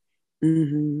are.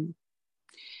 Mhm.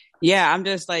 Yeah, I'm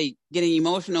just like getting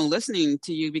emotional listening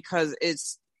to you because it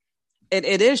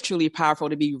is truly powerful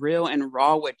to be real and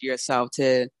raw with yourself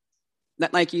to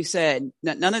like you said,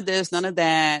 none of this, none of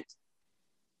that.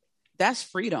 That's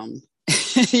freedom.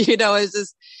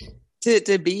 It's just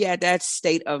to be at that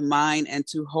state of mind and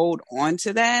to hold on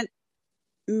to that,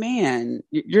 man,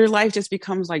 your life just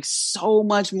becomes like so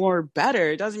much more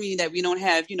better. It doesn't mean that we don't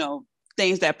have,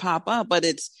 things that pop up, but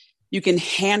you can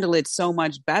handle it so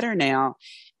much better now.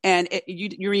 And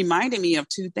you reminded me of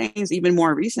two things even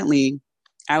more recently.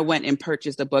 I went and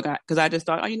purchased a book because I just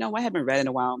thought, oh, I haven't read in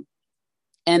a while.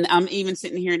 And I'm even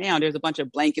sitting here now. There's a bunch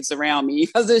of blankets around me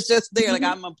because it's just there. Like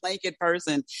I'm a blanket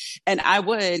person, and I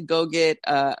would go get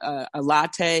a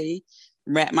latte,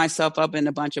 wrap myself up in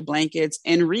a bunch of blankets,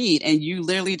 and read. And you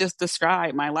literally just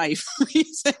described my life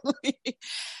recently.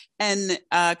 And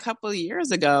a couple of years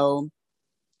ago,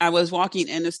 I was walking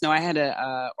in the snow. I had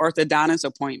a orthodontist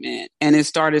appointment, and it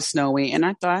started snowing. And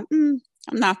I thought,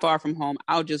 I'm not far from home.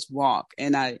 I'll just walk.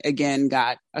 And I again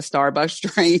got a Starbucks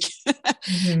drink, and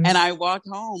Mm-hmm. I walked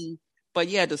home. But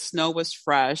yeah, the snow was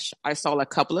fresh. I saw a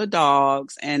couple of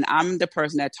dogs, and I'm the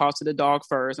person that talks to the dog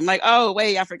first. I'm like, oh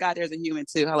wait, I forgot there's a human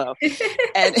too. Hello,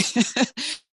 and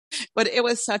but it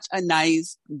was such a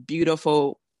nice,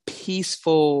 beautiful,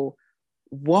 peaceful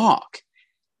walk,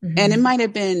 and it Mm-hmm. might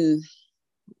have been,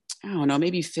 I don't know,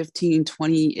 maybe 15,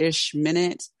 20-ish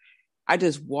minutes. I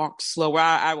just walked slow. Well,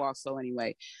 I walk slow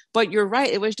anyway. But you're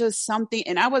right. It was just something.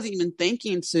 And I wasn't even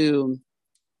thinking to,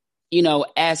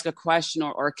 ask a question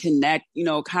or connect,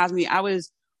 Cosme.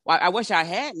 I wish I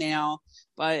had now,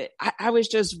 but I was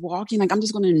just walking like, I'm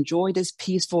just going to enjoy this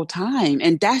peaceful time.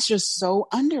 And that's just so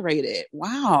underrated.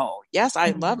 Wow. Yes,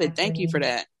 I love it. Thank you for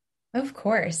Exactly. that. Of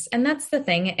course. And that's the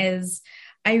thing is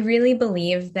I really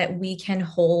believe that we can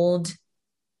hold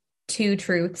two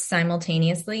truths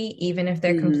simultaneously, even if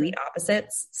they're complete Mm-hmm.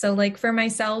 opposites. So, like for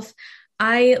myself,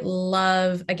 I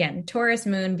love, again, Taurus,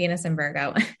 Moon, Venus, and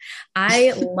Virgo.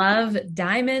 I love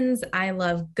diamonds. I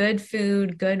love good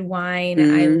food, good wine.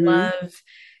 I Mm-hmm. love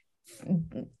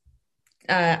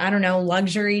I don't know,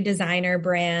 luxury designer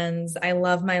brands. I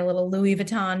love my little Louis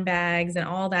Vuitton bags and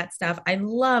all that stuff. I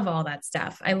love all that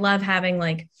stuff. I love having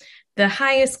like the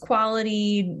highest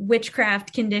quality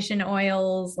witchcraft condition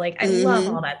oils. Like, I love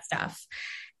Mm-hmm. all that stuff.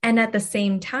 And at the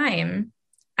same time,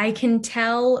 I can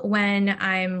tell when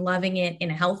I'm loving it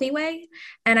in a healthy way.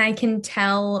 And I can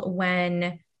tell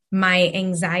when my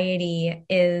anxiety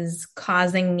is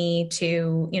causing me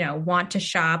to, want to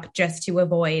shop just to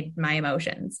avoid my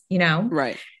emotions,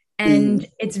 Right. Mm-hmm. And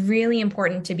it's really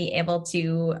important to be able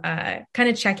to kind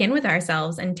of check in with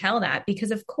ourselves and tell that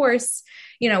because, of course,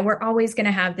 we're always going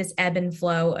to have this ebb and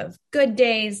flow of good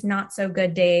days, not so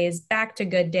good days, back to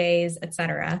good days,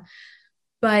 etc.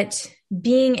 But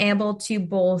being able to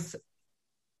both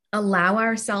allow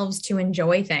ourselves to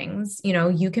enjoy things,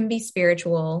 you can be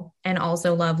spiritual and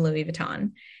also love Louis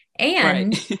Vuitton. Right.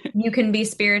 And you can be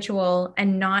spiritual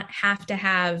and not have to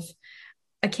have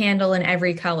a candle in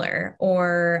every color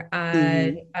or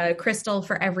Mm-hmm. a crystal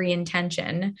for every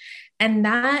intention. And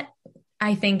that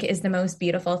I think is the most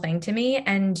beautiful thing to me.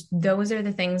 And those are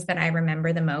the things that I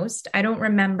remember the most. I don't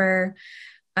remember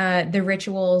the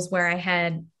rituals where I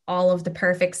had all of the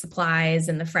perfect supplies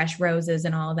and the fresh roses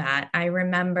and all that. I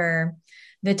remember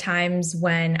the times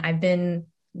when I've been,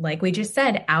 like we just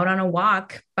said, out on a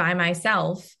walk by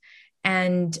myself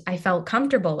and I felt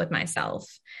comfortable with myself.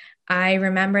 I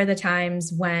remember the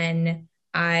times when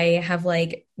I have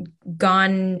like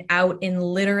gone out in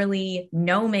literally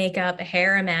no makeup,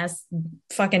 hair a mess,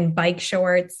 fucking bike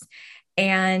shorts.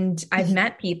 And I've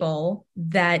met people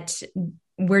that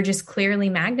were just clearly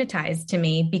magnetized to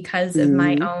me because of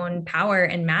my Mm-hmm. own power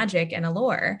and magic and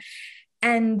allure.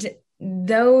 And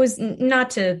those,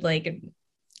 not to like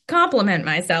compliment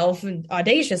myself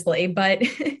audaciously, but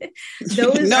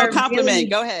those No are compliment. really,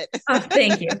 Go ahead. oh,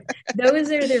 thank you.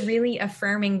 Those are the really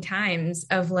affirming times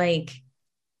of like,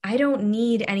 I don't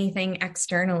need anything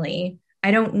externally.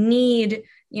 I don't need,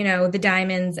 the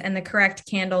diamonds and the correct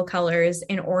candle colors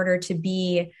in order to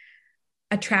be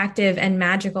attractive and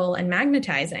magical and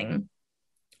magnetizing.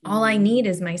 All I Mm-hmm. need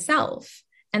is myself.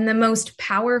 And the most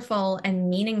powerful and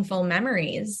meaningful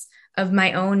memories of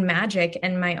my own magic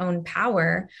and my own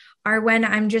power are when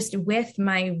I'm just with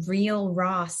my real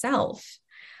raw self.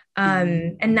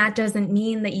 Mm-hmm. And that doesn't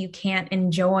mean that you can't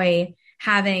enjoy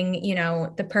having,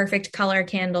 the perfect color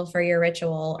candle for your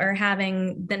ritual or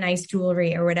having the nice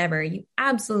jewelry or whatever. You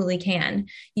absolutely can.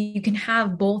 You can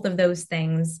have both of those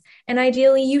things. And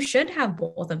ideally, you should have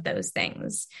both of those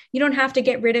things. You don't have to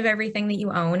get rid of everything that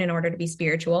you own in order to be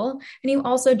spiritual. And you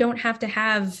also don't have to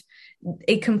have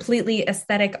a completely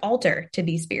aesthetic altar to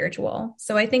be spiritual.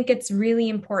 So I think it's really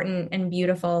important and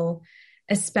beautiful,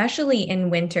 especially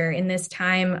in winter, in this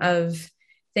time of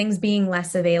things being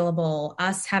less available,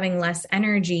 us having less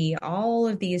energy, all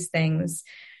of these things,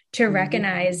 to Mm-hmm.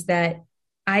 recognize that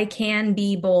I can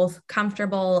be both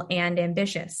comfortable and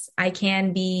ambitious. I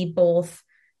can be both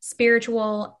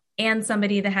spiritual and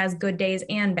somebody that has good days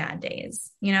and bad days,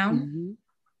 you know? Mm-hmm.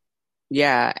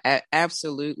 Yeah,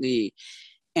 absolutely.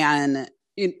 And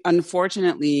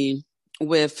unfortunately,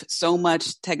 with so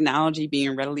much technology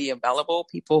being readily available,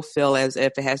 people feel as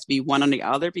if it has to be one or the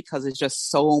other because it's just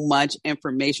so much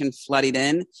information flooded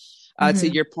in. To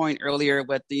Mm-hmm. your point earlier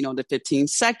with, the 15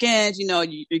 seconds,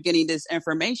 you're getting this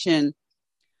information,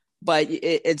 but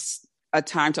it's a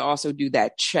time to also do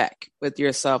that check with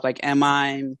yourself. Like, am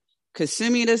I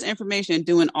consuming this information and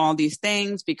doing all these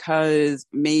things because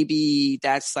maybe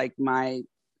that's like my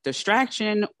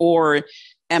distraction, or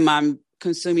am I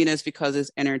consuming this because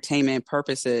it's entertainment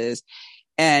purposes?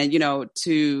 And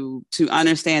to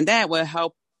understand that will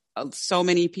help so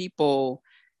many people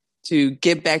to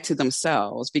get back to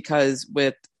themselves, because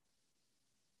with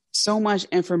so much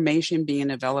information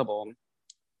being available,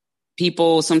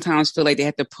 people sometimes feel like they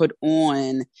have to put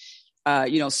on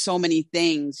so many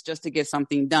things just to get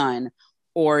something done.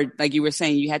 Or like you were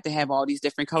saying, you had to have all these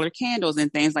different colored candles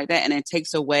and things like that. And it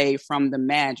takes away from the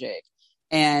magic.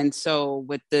 And so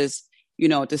with this,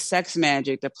 the sex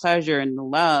magic, the pleasure and the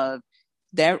love,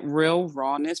 that real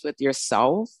rawness with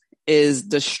yourself is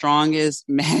the strongest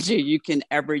magic you can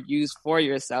ever use for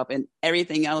yourself. And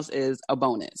everything else is a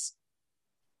bonus.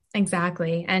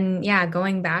 Exactly. And yeah,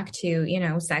 going back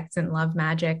to, sex and love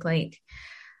magic, like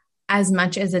as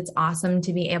much as it's awesome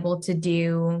to be able to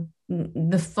do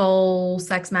the full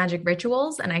sex magic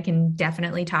rituals, and I can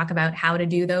definitely talk about how to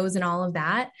do those and all of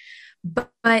that.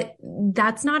 But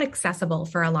that's not accessible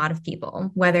for a lot of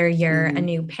people, whether you're a Mm-hmm.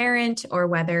 new parent or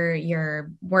whether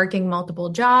you're working multiple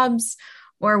jobs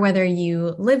or whether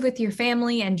you live with your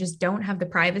family and just don't have the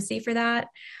privacy for that.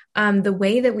 the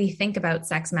way that we think about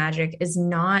sex magic is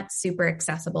not super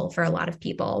accessible for a lot of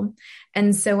people.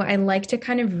 And so I like to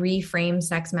kind of reframe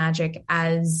sex magic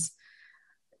as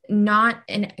not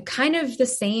an kind of the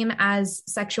same as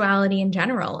sexuality in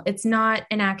general. It's not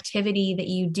an activity that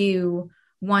you do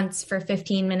once for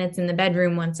 15 minutes in the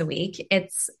bedroom once a week.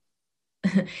 It's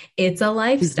a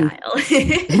lifestyle.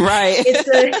 Right.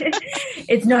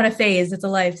 It's not a phase, it's a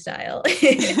lifestyle.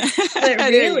 But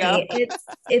really,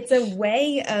 it's a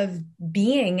way of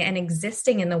being and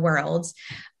existing in the world,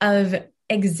 of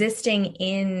existing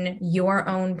in your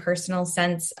own personal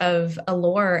sense of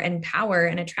allure and power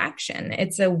and attraction.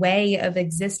 It's a way of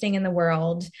existing in the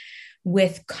world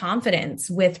with confidence,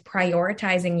 with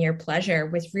prioritizing your pleasure,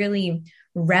 with really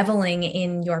reveling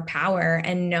in your power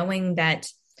and knowing that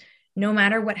no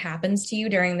matter what happens to you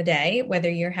during the day, whether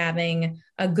you're having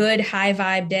a good high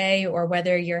vibe day or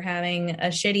whether you're having a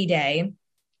shitty day,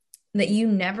 that you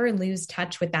never lose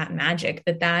touch with that magic,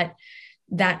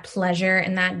 that pleasure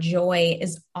and that joy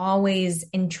is always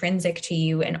intrinsic to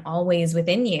you and always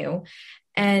within you.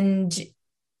 And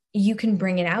you can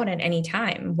bring it out at any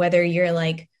time, whether you're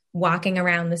like walking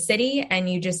around the city and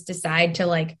you just decide to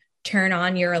like turn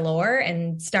on your allure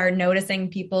and start noticing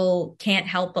people can't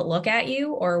help but look at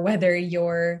you, or whether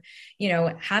you're,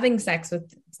 having sex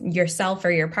with yourself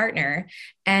or your partner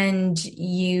and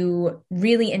you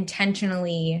really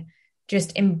intentionally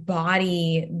just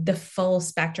embody the full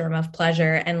spectrum of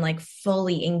pleasure and like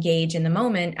fully engage in the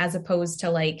moment, as opposed to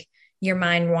like your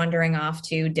mind wandering off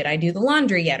to, did I do the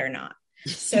laundry yet or not?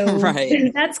 So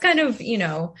right. That's kind of,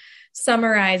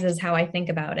 summarizes how I think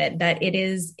about it, that it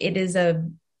is a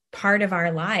part of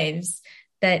our lives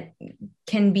that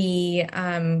can be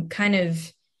kind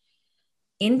of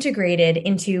integrated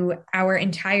into our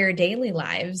entire daily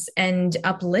lives and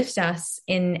uplift us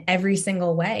in every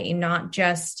single way, not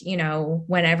just,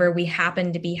 whenever we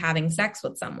happen to be having sex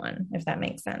with someone, if that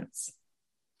makes sense.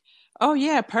 Oh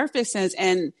yeah, perfect sense.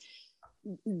 And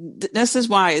this is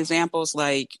why examples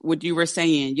like what you were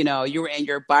saying, you were in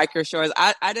your biker shorts.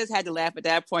 I just had to laugh at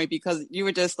that point because you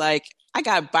were just like, I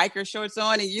got biker shorts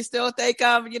on and you still think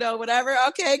of, whatever.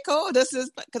 Okay, cool. This is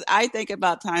because I think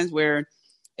about times where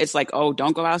it's like, oh,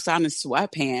 don't go outside in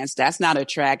sweatpants. That's not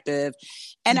attractive.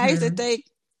 And I used to think,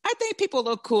 I think people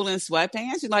look cool in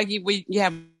sweatpants. Like you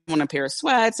have on a pair of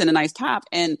sweats and a nice top.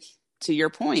 And to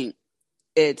your point,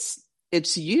 it's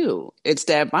you. It's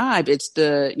that vibe. It's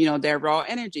the, that raw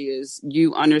energy is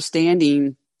you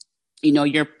understanding,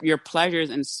 your pleasures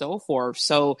and so forth.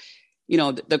 So,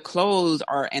 the clothes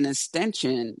are an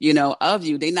extension, of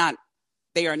you.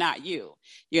 They are not you,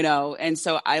 and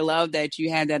so I love that you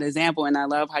had that example. And I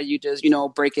love how you just,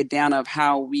 break it down of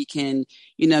how we can,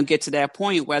 get to that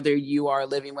point, whether you are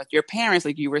living with your parents,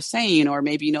 like you were saying, or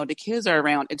maybe, the kids are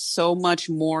around. It's so much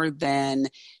more than,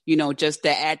 just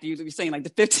the act you were saying, like the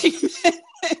 15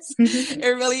 minutes.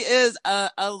 It really is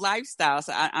a lifestyle.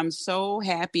 So I'm so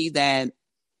happy that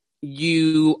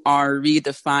you are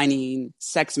redefining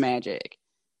sex magic.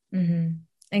 Mm-hmm.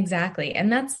 Exactly.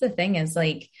 And that's the thing is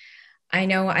like, I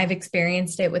know I've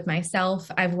experienced it with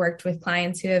myself. I've worked with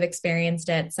clients who have experienced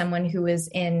it. Someone who was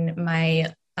in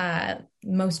my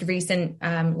most recent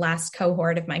last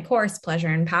cohort of my course, Pleasure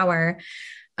and Power.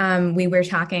 We were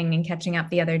talking and catching up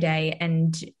the other day,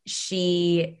 and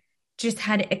she just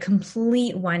had a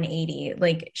complete 180.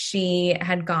 Like she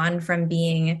had gone from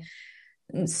being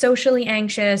socially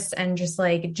anxious and just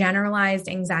like generalized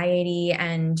anxiety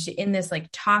and in this like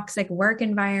toxic work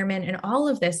environment and all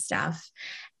of this stuff.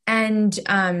 And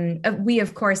we,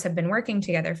 of course, have been working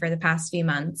together for the past few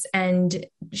months. And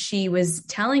she was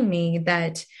telling me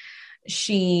that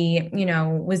she,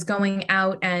 was going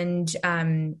out and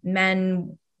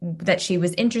men that she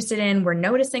was interested in were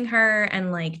noticing her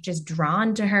and like just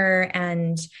drawn to her,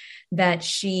 and that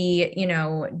she,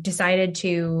 decided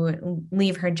to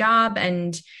leave her job,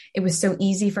 and it was so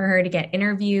easy for her to get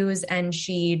interviews, and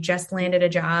she just landed a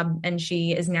job and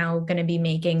she is now going to be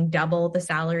making double the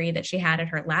salary that she had at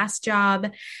her last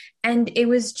job. And it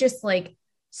was just like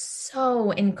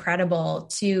so incredible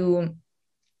to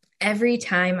every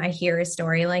time I hear a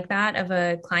story like that of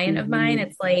a client of mine,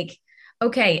 it's like,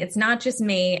 okay, it's not just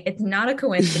me. It's not a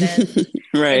coincidence.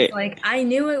 Right. It's like, I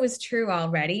knew it was true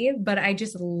already, but I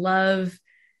just love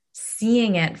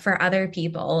seeing it for other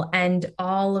people and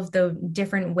all of the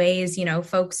different ways,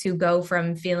 folks who go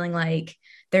from feeling like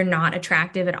they're not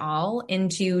attractive at all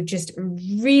into just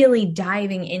really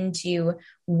diving into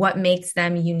what makes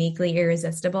them uniquely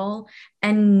irresistible,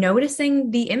 and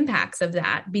noticing the impacts of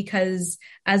that. Because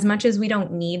as much as we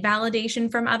don't need validation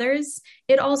from others,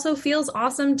 it also feels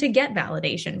awesome to get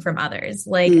validation from others.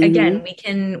 Like, again,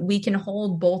 Mm-hmm. we can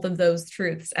hold both of those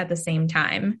truths at the same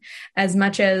time. As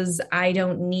much as I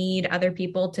don't need other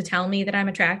people to tell me that I'm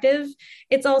attractive,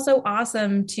 it's also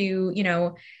awesome to,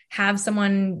 have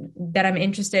someone that I'm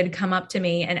interested come up to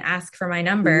me and ask for my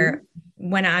number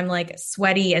when I'm like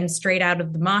sweaty and straight out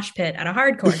of the mosh pit at a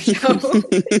hardcore show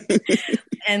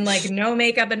and like no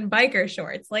makeup and biker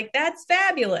shorts. Like, that's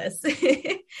fabulous.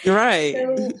 Right.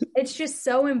 So it's just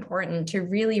so important to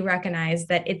really recognize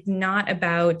that it's not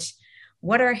about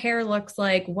what our hair looks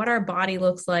like, what our body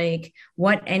looks like,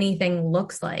 what anything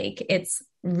looks like. It's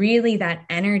really that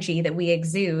energy that we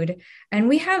exude, and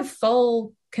we have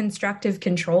full constructive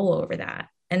control over that.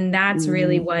 And that's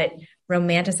really Mm-hmm. what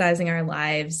romanticizing our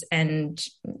lives and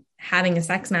having a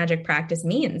sex magic practice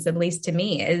means, at least to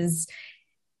me, is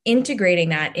integrating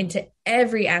that into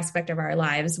every aspect of our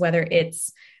lives, whether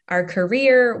it's our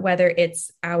career, whether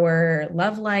it's our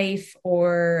love life,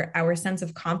 or our sense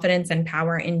of confidence and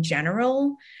power in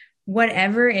general,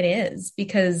 whatever it is.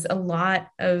 Because a lot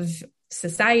of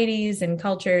societies and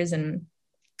cultures and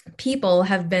people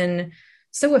have been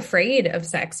so afraid of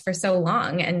sex for so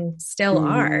long, and still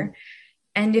Mm-hmm. are.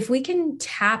 And if we can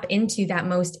tap into that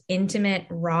most intimate,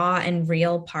 raw, and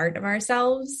real part of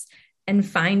ourselves and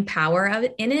find power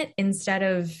in it instead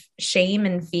of shame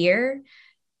and fear,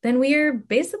 then we are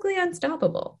basically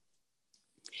unstoppable.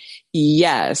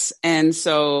 Yes. And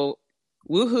so,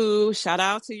 woohoo, shout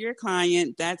out to your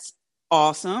client. That's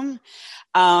awesome.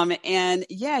 And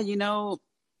yeah,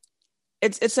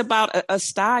 it's about a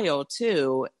style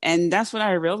too. And that's what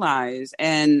I realized.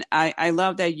 And I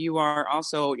love that you are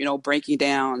also, breaking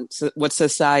down what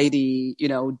society,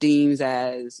 deems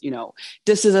as,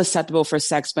 this is acceptable for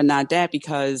sex, but not that,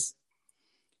 because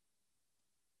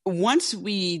once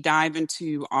we dive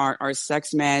into our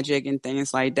sex magic and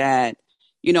things like that,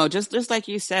 just like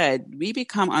you said, we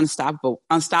become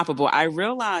unstoppable. I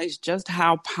realized just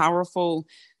how powerful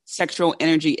sexual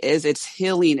energy is. It's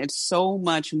healing. It's so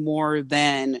much more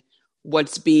than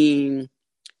what's being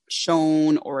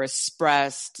shown or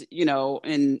expressed,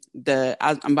 I'm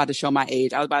about to show my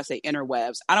age. I was about to say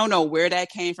interwebs. I don't know where that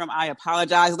came from. I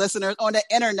apologize, listeners, on the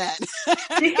internet.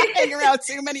 I hang around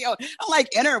too many. I'm like,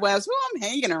 interwebs, who I'm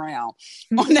hanging around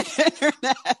on the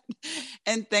internet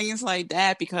and things like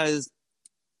that, because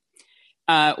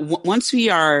once we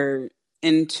are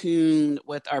in tune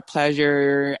with our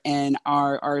pleasure and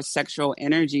our sexual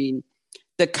energy,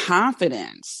 the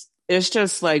confidence, it's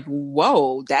just like,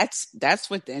 whoa, that's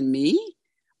within me.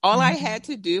 All I had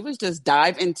to do was just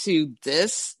dive into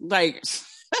this. Like,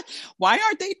 why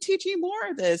aren't they teaching more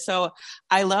of this? So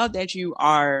I love that you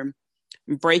are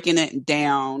breaking it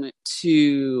down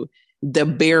to the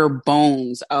bare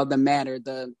bones of the matter.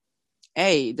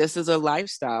 Hey, this is a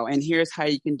lifestyle, and here's how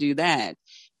you can do that.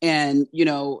 And,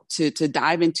 to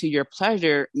dive into your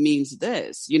pleasure means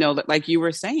this, like you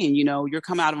were saying, you're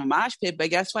coming out of a mosh pit,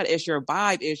 but guess what? It's your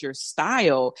vibe, it's your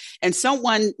style. And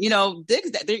someone,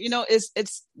 digs that,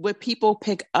 it's what people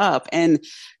pick up. And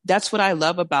that's what I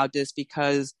love about this,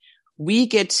 because we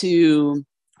get to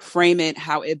frame it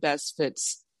how it best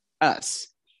fits us.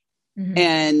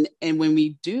 Mm-hmm. And when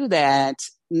we do that,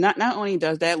 not only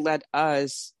does that let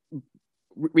us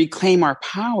reclaim our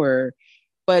power,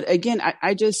 but again,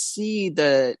 I just see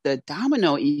the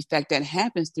domino effect that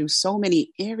happens through so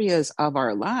many areas of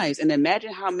our lives. And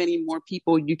imagine how many more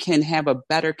people you can have a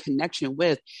better connection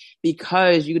with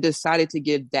because you decided to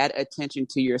give that attention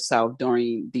to yourself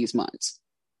during these months.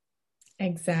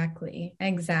 Exactly.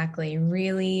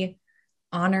 Really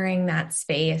honoring that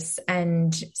space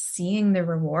and seeing the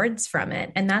rewards from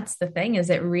it. And that's the thing, is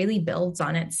it really builds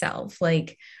on itself.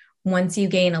 Like, once you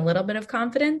gain a little bit of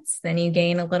confidence, then you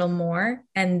gain a little more,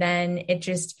 and then it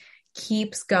just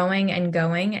keeps going and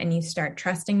going, and you start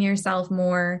trusting yourself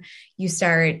more. You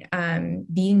start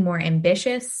being more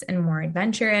ambitious and more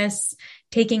adventurous,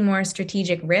 taking more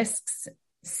strategic risks,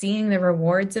 seeing the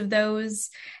rewards of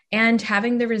those, and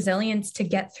having the resilience to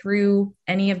get through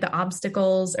any of the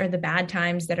obstacles or the bad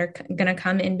times that are going to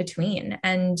come in between.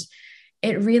 And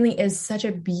it really is such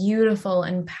a beautiful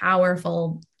and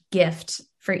powerful gift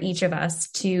for each of us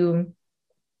to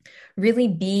really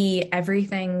be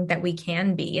everything that we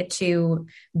can be, to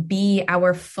be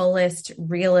our fullest,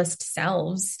 realest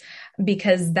selves,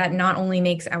 because that not only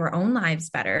makes our own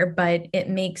lives better, but it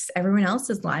makes everyone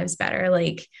else's lives better.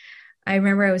 Like, I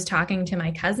remember I was talking to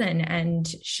my cousin, and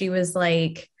she was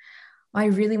like, I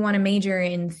really want to major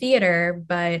in theater,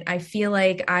 but I feel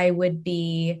like I would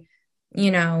be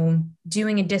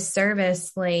doing a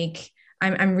disservice, like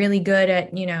I'm really good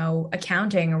at,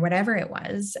 accounting or whatever it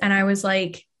was. And I was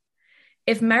like,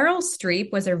 if Meryl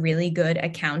Streep was a really good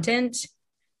accountant,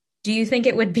 do you think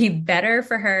it would be better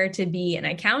for her to be an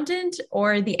accountant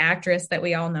or the actress that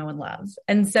we all know and love?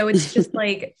 And so it's just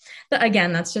like,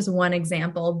 again, that's just one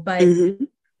example, but Mm-hmm.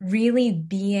 really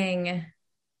being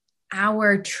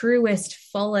our truest,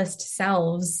 fullest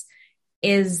selves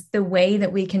is the way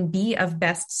that we can be of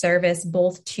best service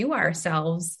both to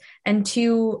ourselves and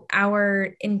to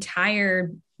our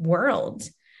entire world.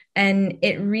 And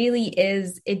it really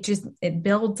is, it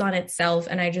builds on itself.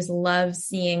 And I just love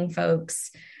seeing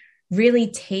folks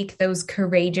really take those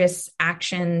courageous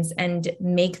actions and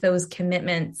make those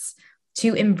commitments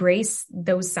to embrace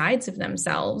those sides of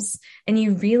themselves. And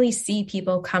you really see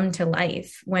people come to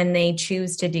life when they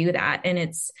choose to do that. And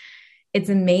it's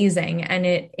amazing. And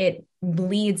it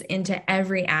bleeds into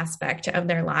every aspect of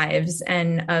their lives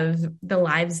and of the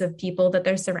lives of people that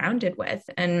they're surrounded with.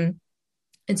 And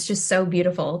it's just so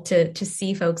beautiful to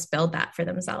see folks build that for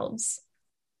themselves.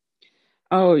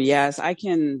 Oh, yes, I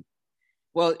can.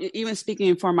 Well, even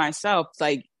speaking for myself,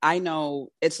 like I know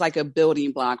it's like a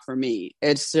building block for me.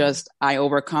 It's just I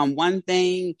overcome one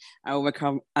thing, I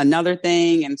overcome another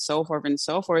thing, and so forth and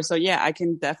so forth. So yeah, I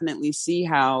can definitely see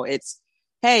how it's,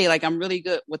 hey, like I'm really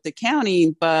good with the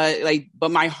counting, but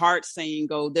my heart's saying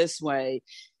go this way.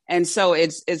 And so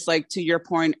it's like to your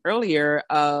point earlier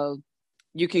of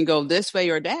you can go this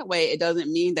way or that way. It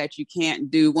doesn't mean that you can't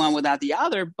do one without the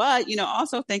other, but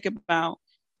also think about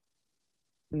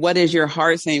what is your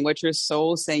heart saying, what your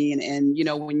soul saying. And,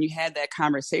 when you had that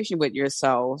conversation with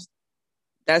yourself,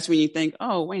 that's when you think,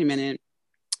 oh, wait a minute.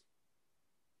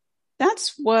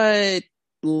 That's what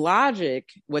logic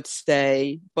would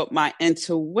say, but my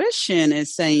intuition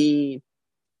is saying,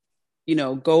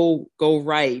 go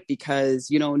right because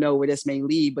you don't know where this may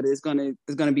lead, but it's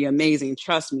gonna be amazing.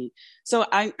 Trust me. So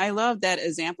I love that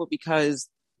example because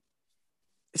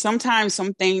sometimes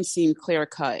some things seem clear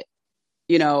cut,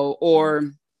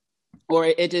 or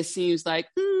it just seems like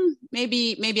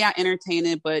maybe I entertain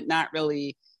it, but not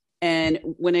really. And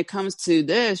when it comes to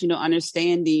this,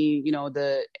 understanding,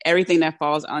 the everything that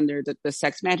falls under the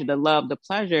sex magic, the love, the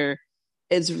pleasure,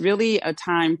 is really a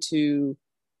time to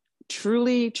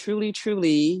truly, truly,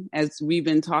 truly, as we've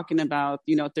been talking about,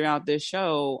 throughout this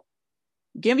show,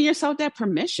 giving yourself that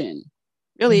permission.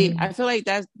 Really, I feel like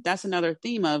that's another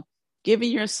theme of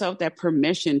giving yourself that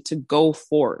permission to go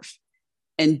forth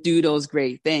and do those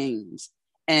great things.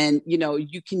 And,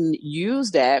 you can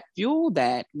use that, fuel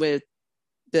that with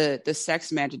the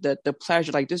sex magic, the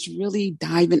pleasure, like just really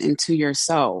diving into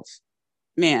yourself.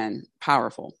 Man,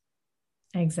 powerful.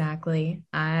 Exactly.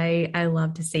 I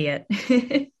love to see it.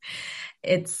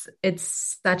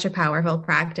 It's such a powerful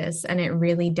practice, and it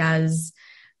really does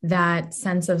that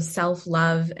sense of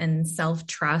self-love and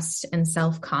self-trust and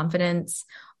self-confidence.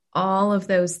 All of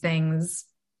those things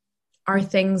are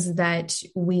things that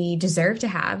we deserve to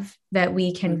have, that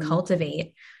we can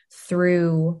cultivate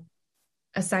through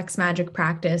a sex magic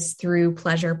practice, through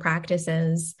pleasure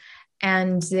practices.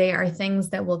 And they are things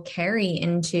that will carry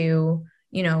into,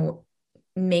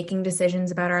 making decisions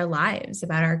about our lives,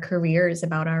 about our careers,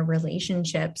 about our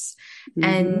relationships,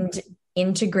 and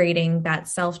integrating that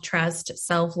self-trust,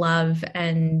 self-love,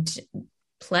 and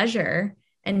pleasure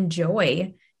and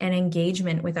joy and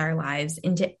engagement with our lives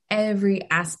into every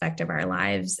aspect of our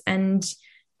lives. And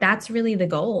that's really the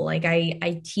goal. Like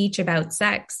I teach about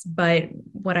sex, but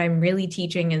what I'm really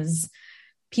teaching is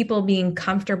people being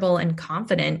comfortable and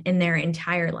confident in their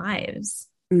entire lives.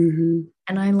 And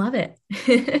I love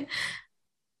it.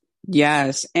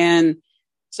 Yes. And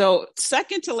so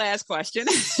second to last question,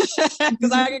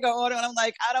 because I could go on and I'm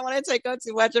like, I don't want to take up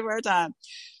too much of our time.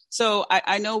 So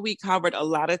I know we covered a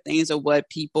lot of things of what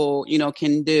people,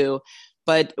 can do,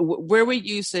 but where would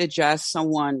you suggest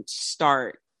someone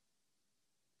start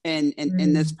in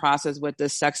this process with the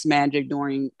sex magic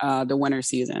during the winter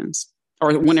seasons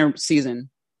or the winter season?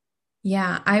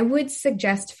 Yeah, I would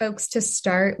suggest folks to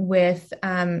start with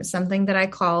something that I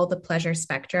call the pleasure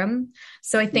spectrum.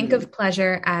 So I think of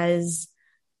pleasure as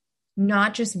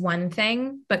not just one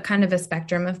thing, but kind of a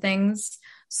spectrum of things.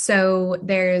 So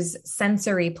there's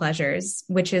sensory pleasures,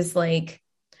 which is like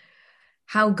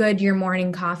how good your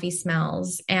morning coffee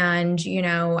smells and,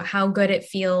 how good it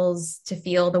feels to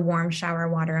feel the warm shower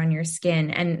water on your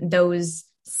skin, and those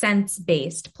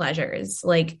sense-based pleasures.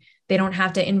 Like they don't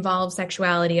have to involve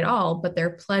sexuality at all, but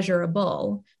they're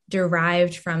pleasurable,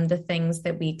 derived from the things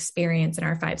that we experience in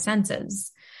our five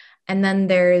senses. And then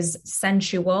there's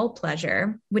sensual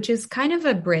pleasure, which is kind of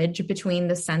a bridge between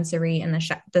the sensory and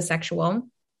the sexual.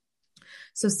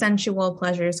 So sensual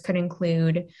pleasures could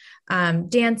include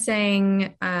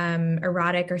dancing,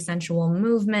 erotic or sensual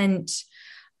movement,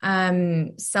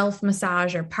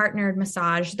 self-massage or partnered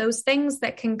massage, those things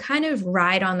that can kind of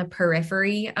ride on the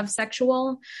periphery of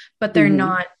sexual, but they're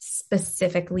not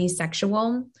specifically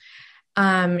sexual.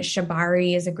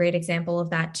 Shibari is a great example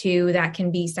of that too. That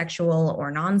can be sexual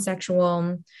or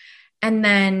non-sexual. And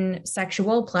then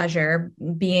sexual pleasure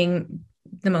being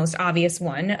the most obvious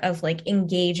one of like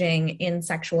engaging in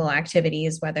sexual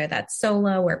activities, whether that's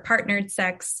solo or partnered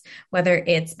sex, whether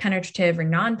it's penetrative or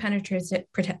non-penetrative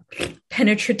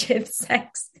penetrative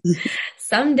sex.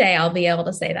 Someday I'll be able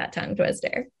to say that tongue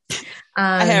twister.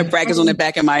 I have brackets on the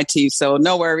back of my teeth, so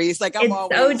no worries. Like it's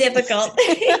so difficult.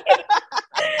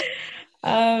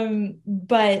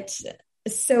 But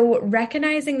so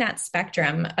recognizing that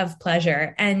spectrum of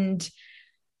pleasure and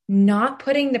not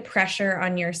putting the pressure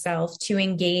on yourself to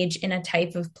engage in a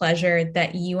type of pleasure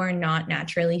that you are not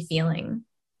naturally feeling.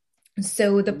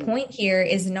 So the point here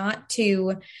is not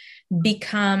to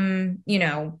become,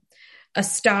 a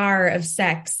star of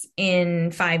sex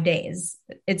in 5 days.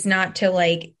 It's not to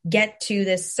like get to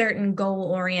this certain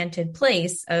goal-oriented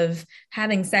place of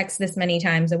having sex this many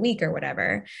times a week or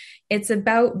whatever. It's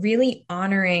about really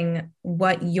honoring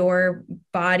what your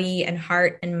body and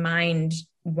heart and mind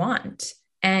want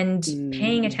and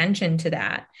paying attention to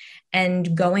that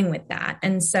and going with that.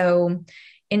 And so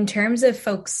in terms of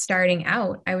folks starting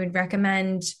out, I would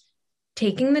recommend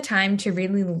taking the time to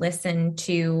really listen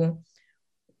to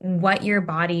what your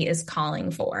body is calling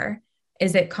for.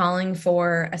 Is it calling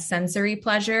for a sensory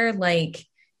pleasure, like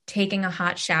taking a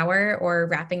hot shower or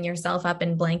wrapping yourself up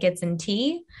in blankets and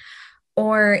tea?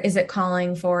 Or is it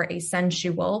calling for a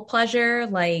sensual pleasure,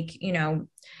 like,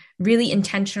 really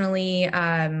intentionally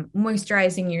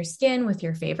moisturizing your skin with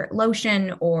your favorite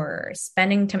lotion or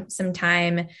spending some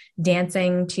time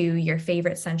dancing to your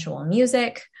favorite sensual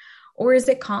music? Or is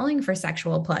it calling for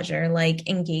sexual pleasure, like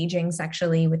engaging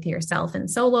sexually with yourself in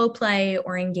solo play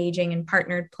or engaging in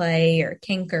partnered play or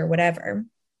kink or whatever?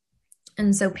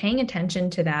 And so paying attention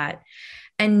to that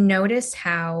and notice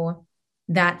how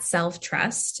that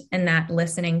self-trust and that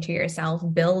listening to yourself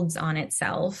builds on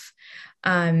itself,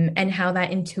 and how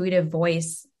that intuitive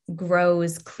voice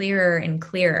grows clearer and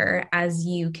clearer as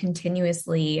you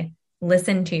continuously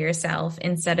listen to yourself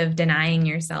instead of denying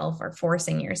yourself or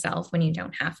forcing yourself when you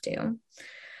don't have to.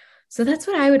 So that's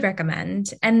what I would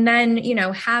recommend. And then,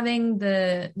 having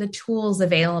the tools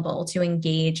available to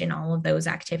engage in all of those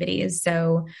activities.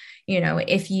 So,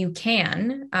 if you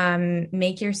can,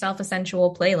 make yourself a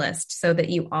sensual playlist so that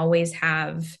you always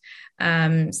have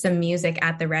some music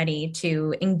at the ready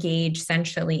to engage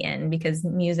sensually in, because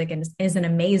music is an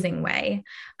amazing way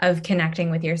of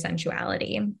connecting with your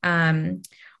sensuality.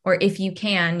 Or if you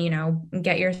can,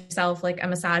 get yourself like a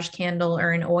massage candle or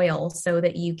an oil so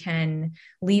that you can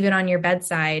leave it on your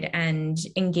bedside and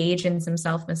engage in some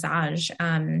self-massage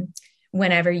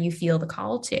whenever you feel the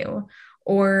call to,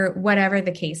 or whatever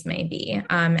the case may be.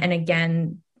 And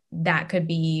again, that could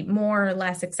be more or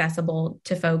less accessible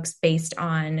to folks based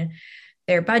on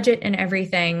their budget and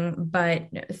everything. But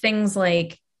things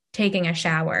like taking a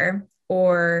shower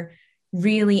or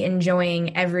really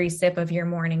enjoying every sip of your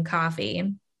morning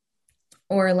coffee,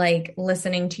 or like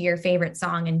listening to your favorite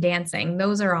song and dancing,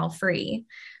 those are all free.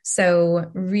 So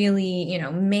really,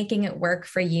 making it work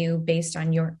for you based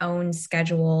on your own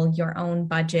schedule, your own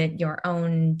budget, your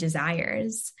own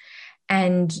desires,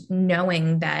 and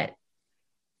knowing that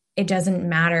it doesn't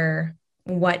matter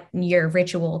what your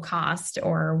ritual cost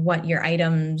or what your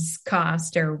items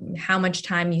cost or how much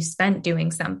time you spent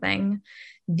doing something.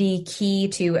 The key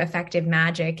to effective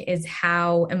magic is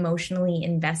how emotionally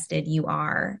invested you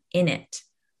are in it.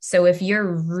 So if you're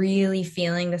really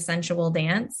feeling the sensual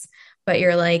dance, but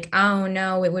you're like, oh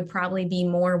no, it would probably be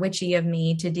more witchy of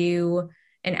me to do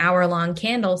an hour-long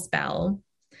candle spell.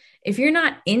 If you're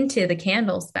not into the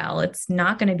candle spell, it's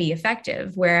not going to be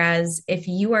effective. Whereas if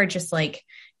you are just like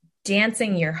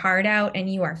dancing your heart out and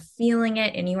you are feeling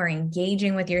it and you are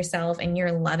engaging with yourself and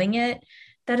you're loving it,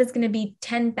 that is going to be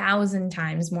 10,000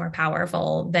 times more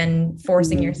powerful than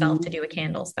forcing yourself to do a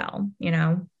candle spell,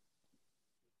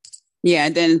 Yeah,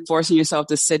 and then forcing yourself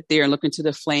to sit there and look into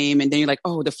the flame, and then you're like,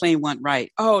 "Oh, the flame went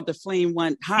right. Oh, the flame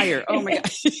went higher. Oh my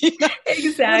god!"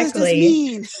 Exactly. What does this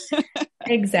mean?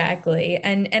 Exactly.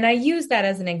 And I use that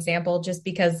as an example just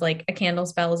because like a candle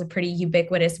spell is a pretty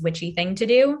ubiquitous witchy thing to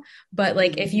do. But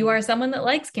like if you are someone that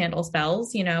likes candle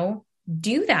spells,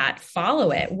 do that,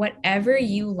 follow it, whatever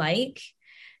you like.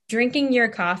 drinking your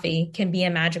coffee can be a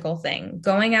magical thing.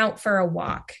 Going out for a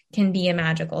walk can be a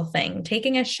magical thing.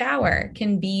 Taking a shower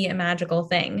can be a magical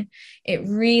thing. It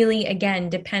really, again,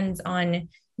 depends on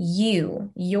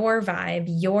you, your vibe,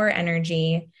 your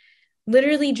energy.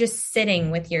 Literally just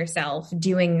sitting with yourself,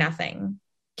 doing nothing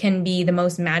can be the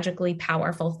most magically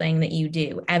powerful thing that you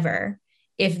do ever,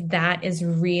 if that is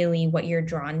really what you're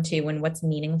drawn to and what's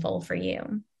meaningful for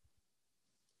you.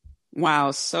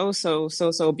 Wow, so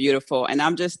beautiful. And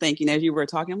I'm just thinking as you were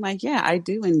talking, I'm like, yeah, I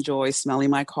do enjoy smelling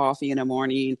my coffee in the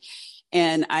morning.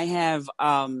 And I have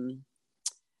what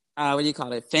do you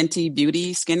call it? Fenty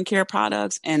Beauty skincare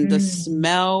products, and the Mm.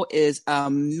 smell is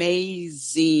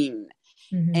amazing.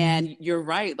 Mhm. And you're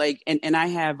right, like, and I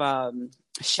have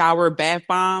shower bath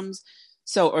bombs.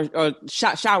 So, or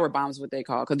shower bombs, what they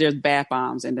call, because there's bath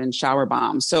bombs and then shower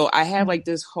bombs. So I have like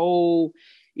this whole,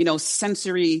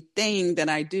 sensory thing that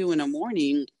I do in the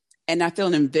morning, and I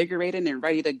feel invigorated and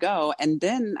ready to go. And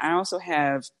then I also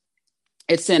have,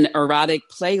 it's an erotic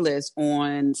playlist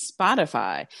on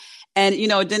Spotify. And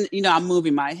then I'm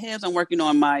moving my hips, I'm working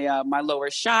on my lower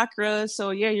chakra. So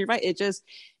yeah, you're right.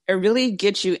 It really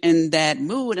gets you in that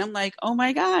mood. I'm like, oh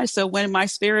my gosh. So when my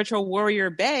spiritual warrior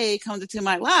bae comes into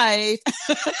my life,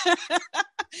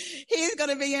 he's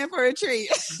gonna be in for a treat.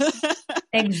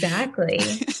 Exactly.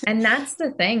 And that's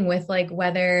the thing with like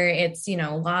whether it's,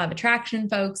 law of attraction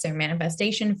folks or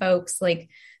manifestation folks, like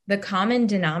the common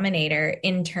denominator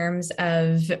in terms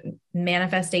of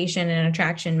manifestation and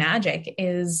attraction magic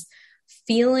is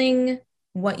feeling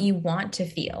what you want to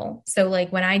feel. So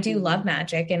like when I do love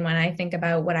magic and when I think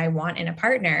about what I want in a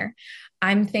partner,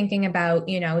 I'm thinking about,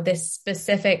 this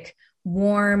specific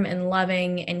warm and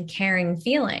loving and caring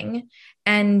feeling.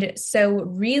 And so,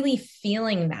 really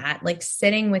feeling that, like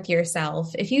sitting with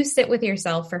yourself, if you sit with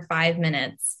yourself for 5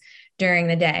 minutes during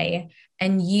the day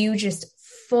and you just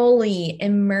fully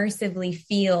immersively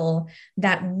feel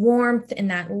that warmth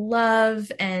and that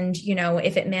love, and,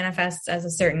 if it manifests as a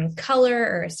certain color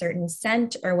or a certain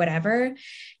scent or whatever,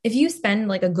 if you spend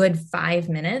like a good 5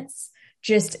 minutes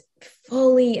just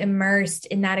fully immersed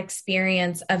in that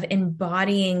experience of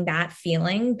embodying that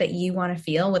feeling that you want to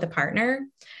feel with a partner,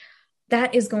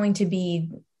 that is going to be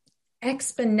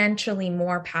exponentially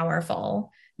more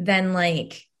powerful than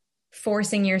like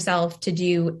forcing yourself to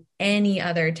do any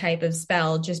other type of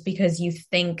spell just because you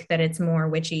think that it's more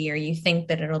witchy or you think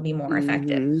that it'll be more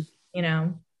effective, Mm-hmm. you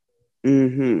know?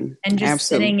 Mm-hmm. And just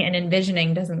Absolutely. sitting and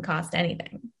envisioning doesn't cost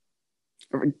anything.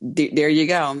 There you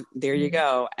go. There you Mm.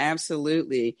 go.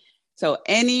 Absolutely. So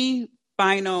any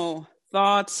final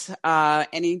thoughts,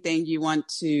 anything you want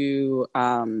to,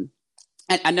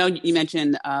 I know you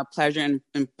mentioned pleasure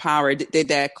and power. Did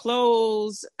that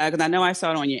close? Because I know I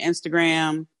saw it on your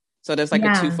Instagram. So there's like a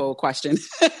Yeah. twofold question.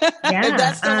 If Yeah.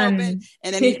 that's still open.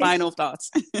 And any final thoughts?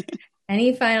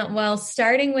 Any final, well,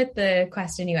 starting with the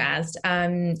question you asked,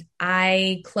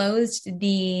 I closed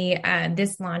the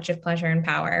this launch of Pleasure and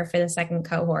Power for the second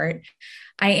cohort.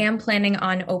 I am planning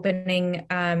on opening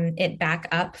it back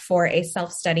up for a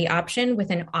self-study option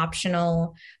with an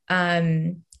optional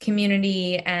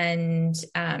community and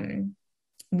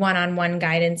one-on-one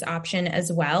guidance option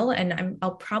as well. And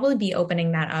I'll probably be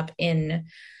opening that up in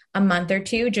a month or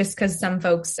two, just because some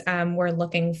folks were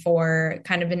looking for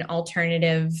kind of an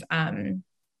alternative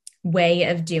way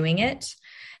of doing it.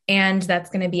 And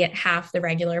that's going to be at half the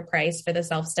regular price for the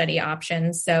self-study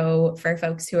option. So for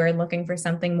folks who are looking for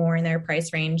something more in their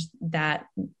price range, that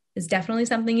is definitely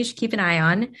something you should keep an eye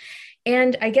on.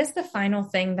 And I guess the final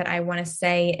thing that I want to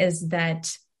say is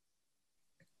that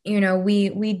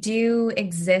we do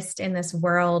exist in this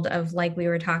world of, like we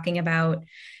were talking about,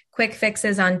 quick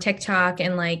fixes on TikTok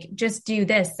and like just do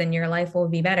this and your life will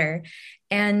be better.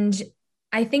 And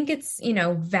I think it's,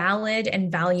 valid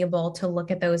and valuable to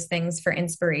look at those things for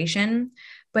inspiration.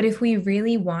 But if we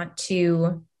really want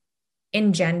to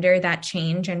engender that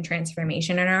change and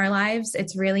transformation in our lives,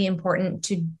 it's really important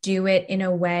to do it in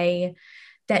a way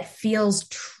that feels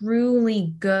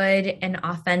truly good and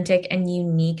authentic and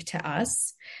unique to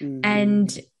us. Mm-hmm.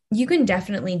 And you can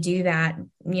definitely do that,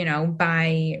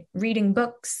 by reading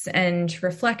books and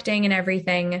reflecting and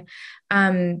everything.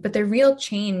 But the real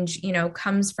change,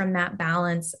 comes from that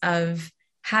balance of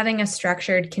having a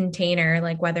structured container,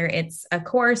 like whether it's a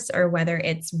course or whether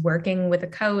it's working with a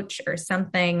coach or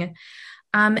something.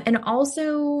 And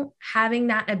also having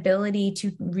that ability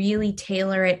to really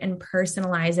tailor it and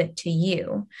personalize it to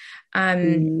you.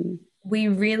 Mm-hmm.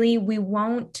 We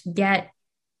won't get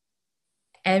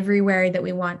everywhere that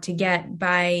we want to get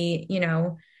by,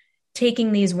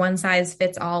 taking these one size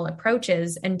fits all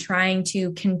approaches and trying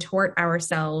to contort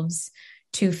ourselves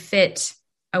to fit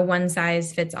a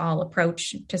one-size-fits-all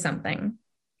approach to something.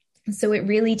 So it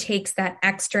really takes that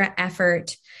extra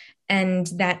effort and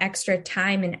that extra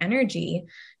time and energy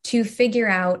to figure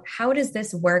out, how does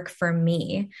this work for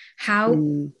me? How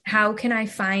can I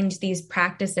find these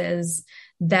practices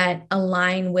that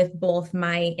align with both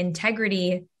my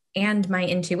integrity and my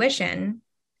intuition,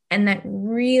 and that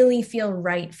really feel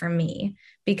right for me?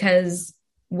 Because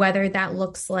whether that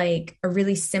looks like a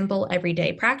really simple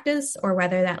everyday practice, or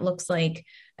whether that looks like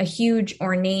a huge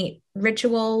ornate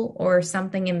ritual or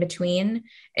something in between,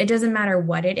 it doesn't matter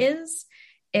what it is.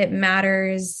 It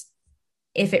matters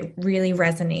if it really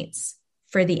resonates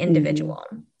for the individual.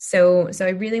 So I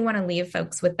really want to leave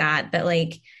folks with that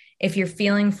like, if you're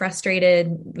feeling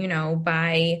frustrated,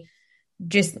 by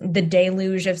just the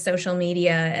deluge of social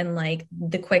media and like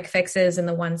the quick fixes and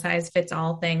the one size fits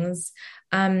all things,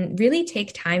 really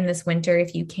take time this winter,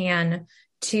 if you can,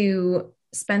 to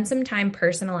spend some time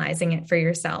personalizing it for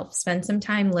yourself. Spend some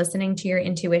time listening to your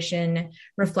intuition,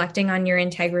 reflecting on your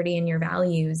integrity and your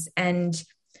values, and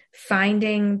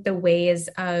finding the ways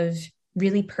of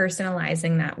really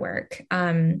personalizing that work.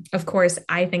 Of course,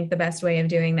 I think the best way of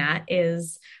doing that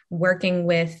is working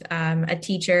with a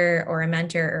teacher or a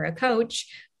mentor or a coach,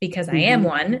 because I am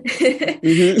one,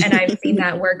 and I've seen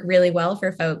that work really well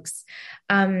for folks.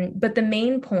 But the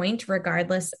main point,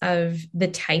 regardless of the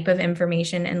type of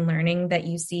information and learning that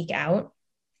you seek out,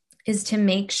 is to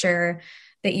make sure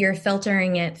that you're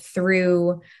filtering it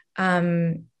through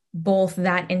both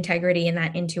that integrity and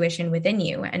that intuition within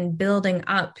you, and building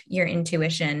up your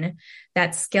intuition,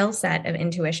 that skill set of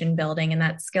intuition building, and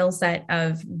that skill set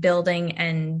of building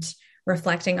and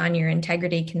reflecting on your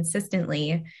integrity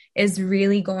consistently is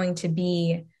really going to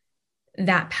be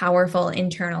that powerful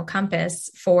internal compass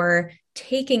for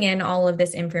taking in all of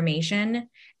this information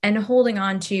and holding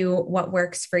on to what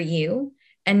works for you,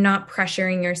 and not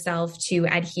pressuring yourself to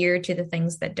adhere to the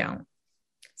things that don't.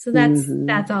 So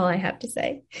that's all I have to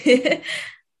say.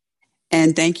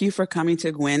 And thank you for coming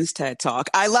to Gwen's TED Talk.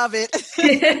 I love it.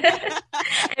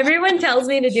 Everyone tells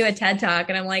me to do a TED Talk,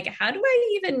 and I'm like, how do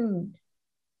I even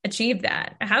achieve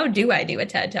that? How do I do a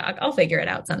TED Talk? I'll figure it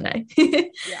out someday. Yeah,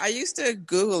 I used to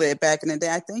Google it back in the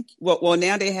day. I think, well,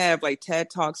 now they have like TED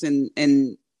Talks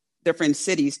in different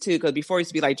cities too. Because before it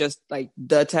used to be like just like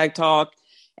the TED Talk,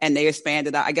 and they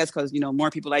expanded out, I guess, because, more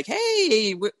people like,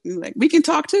 hey, we can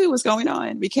talk too. What's going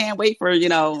on? We can't wait for, I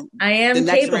am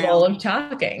capable of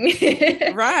talking.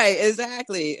 Right.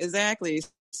 Exactly.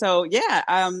 So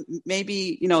yeah,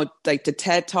 maybe, like the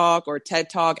TED Talk or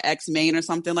TED Talk X Main or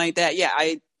something like that.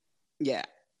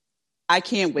 I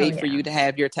can't wait for you to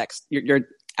have your text, your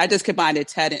I just combined it,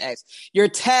 TED and X. Your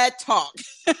TED Talk.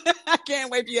 I can't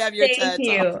wait for you to have your TED Talk. Thank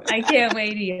you. I can't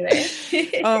wait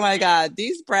either. Oh my God.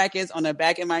 These brackets on the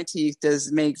back of my teeth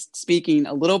just makes speaking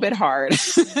a little bit hard.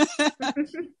 So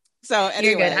anyway.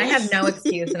 You're good. I have no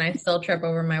excuse, and I still trip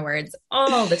over my words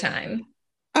all the time.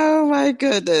 Oh my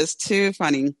goodness. Too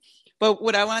funny. But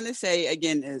what I want to say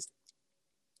again is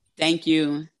thank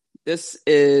you. This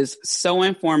is so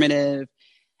informative.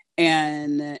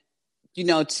 And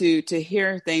to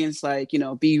hear things like,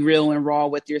 be real and raw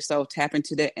with yourself, tap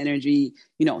into that energy,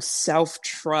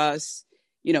 self-trust,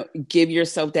 give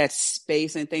yourself that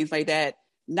space and things like that.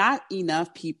 Not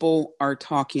enough people are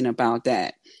talking about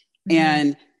that.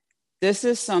 And this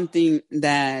is something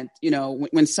that,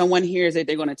 when someone hears it,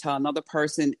 they're going to tell another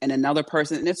person and another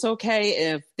person. And it's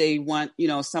okay if they want,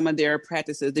 some of their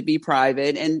practices to be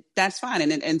private, and that's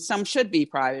fine. And some should be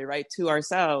private, right, to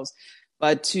ourselves.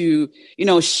 But to,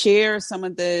 share some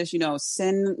of this,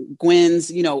 send Gwen's,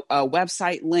 a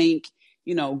website link,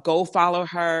 go follow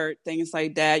her, things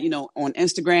like that, on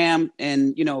Instagram,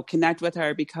 and, connect with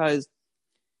her, because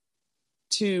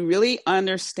to really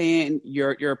understand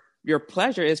your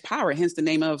pleasure is power, hence the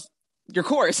name of your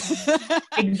course.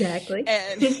 Exactly.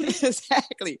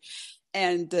 Exactly.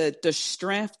 And the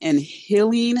strength and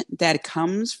healing that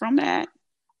comes from that.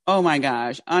 Oh my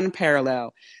gosh,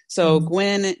 unparalleled. So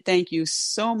Gwen, thank you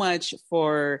so much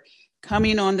for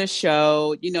coming on the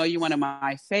show. You're one of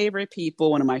my favorite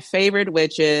people, one of my favorite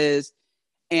witches.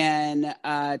 And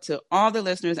to all the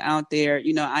listeners out there,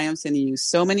 I am sending you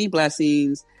so many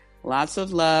blessings, lots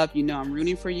of love. I'm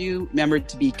rooting for you. Remember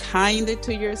to be kind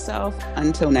to yourself.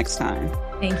 Until next time.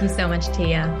 Thank you so much,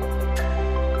 Tia.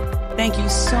 Thank you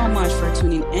so much for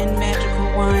tuning in,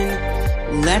 Magical One.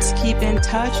 Let's keep in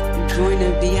touch. Join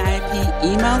the VIP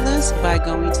email list by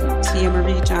going to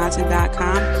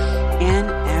tiamariejohnson.com. And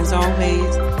as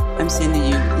always, I'm sending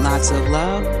you lots of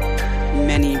love,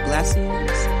 many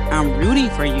blessings. I'm rooting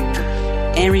for you.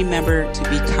 And remember to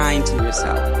be kind to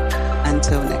yourself.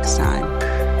 Until next time.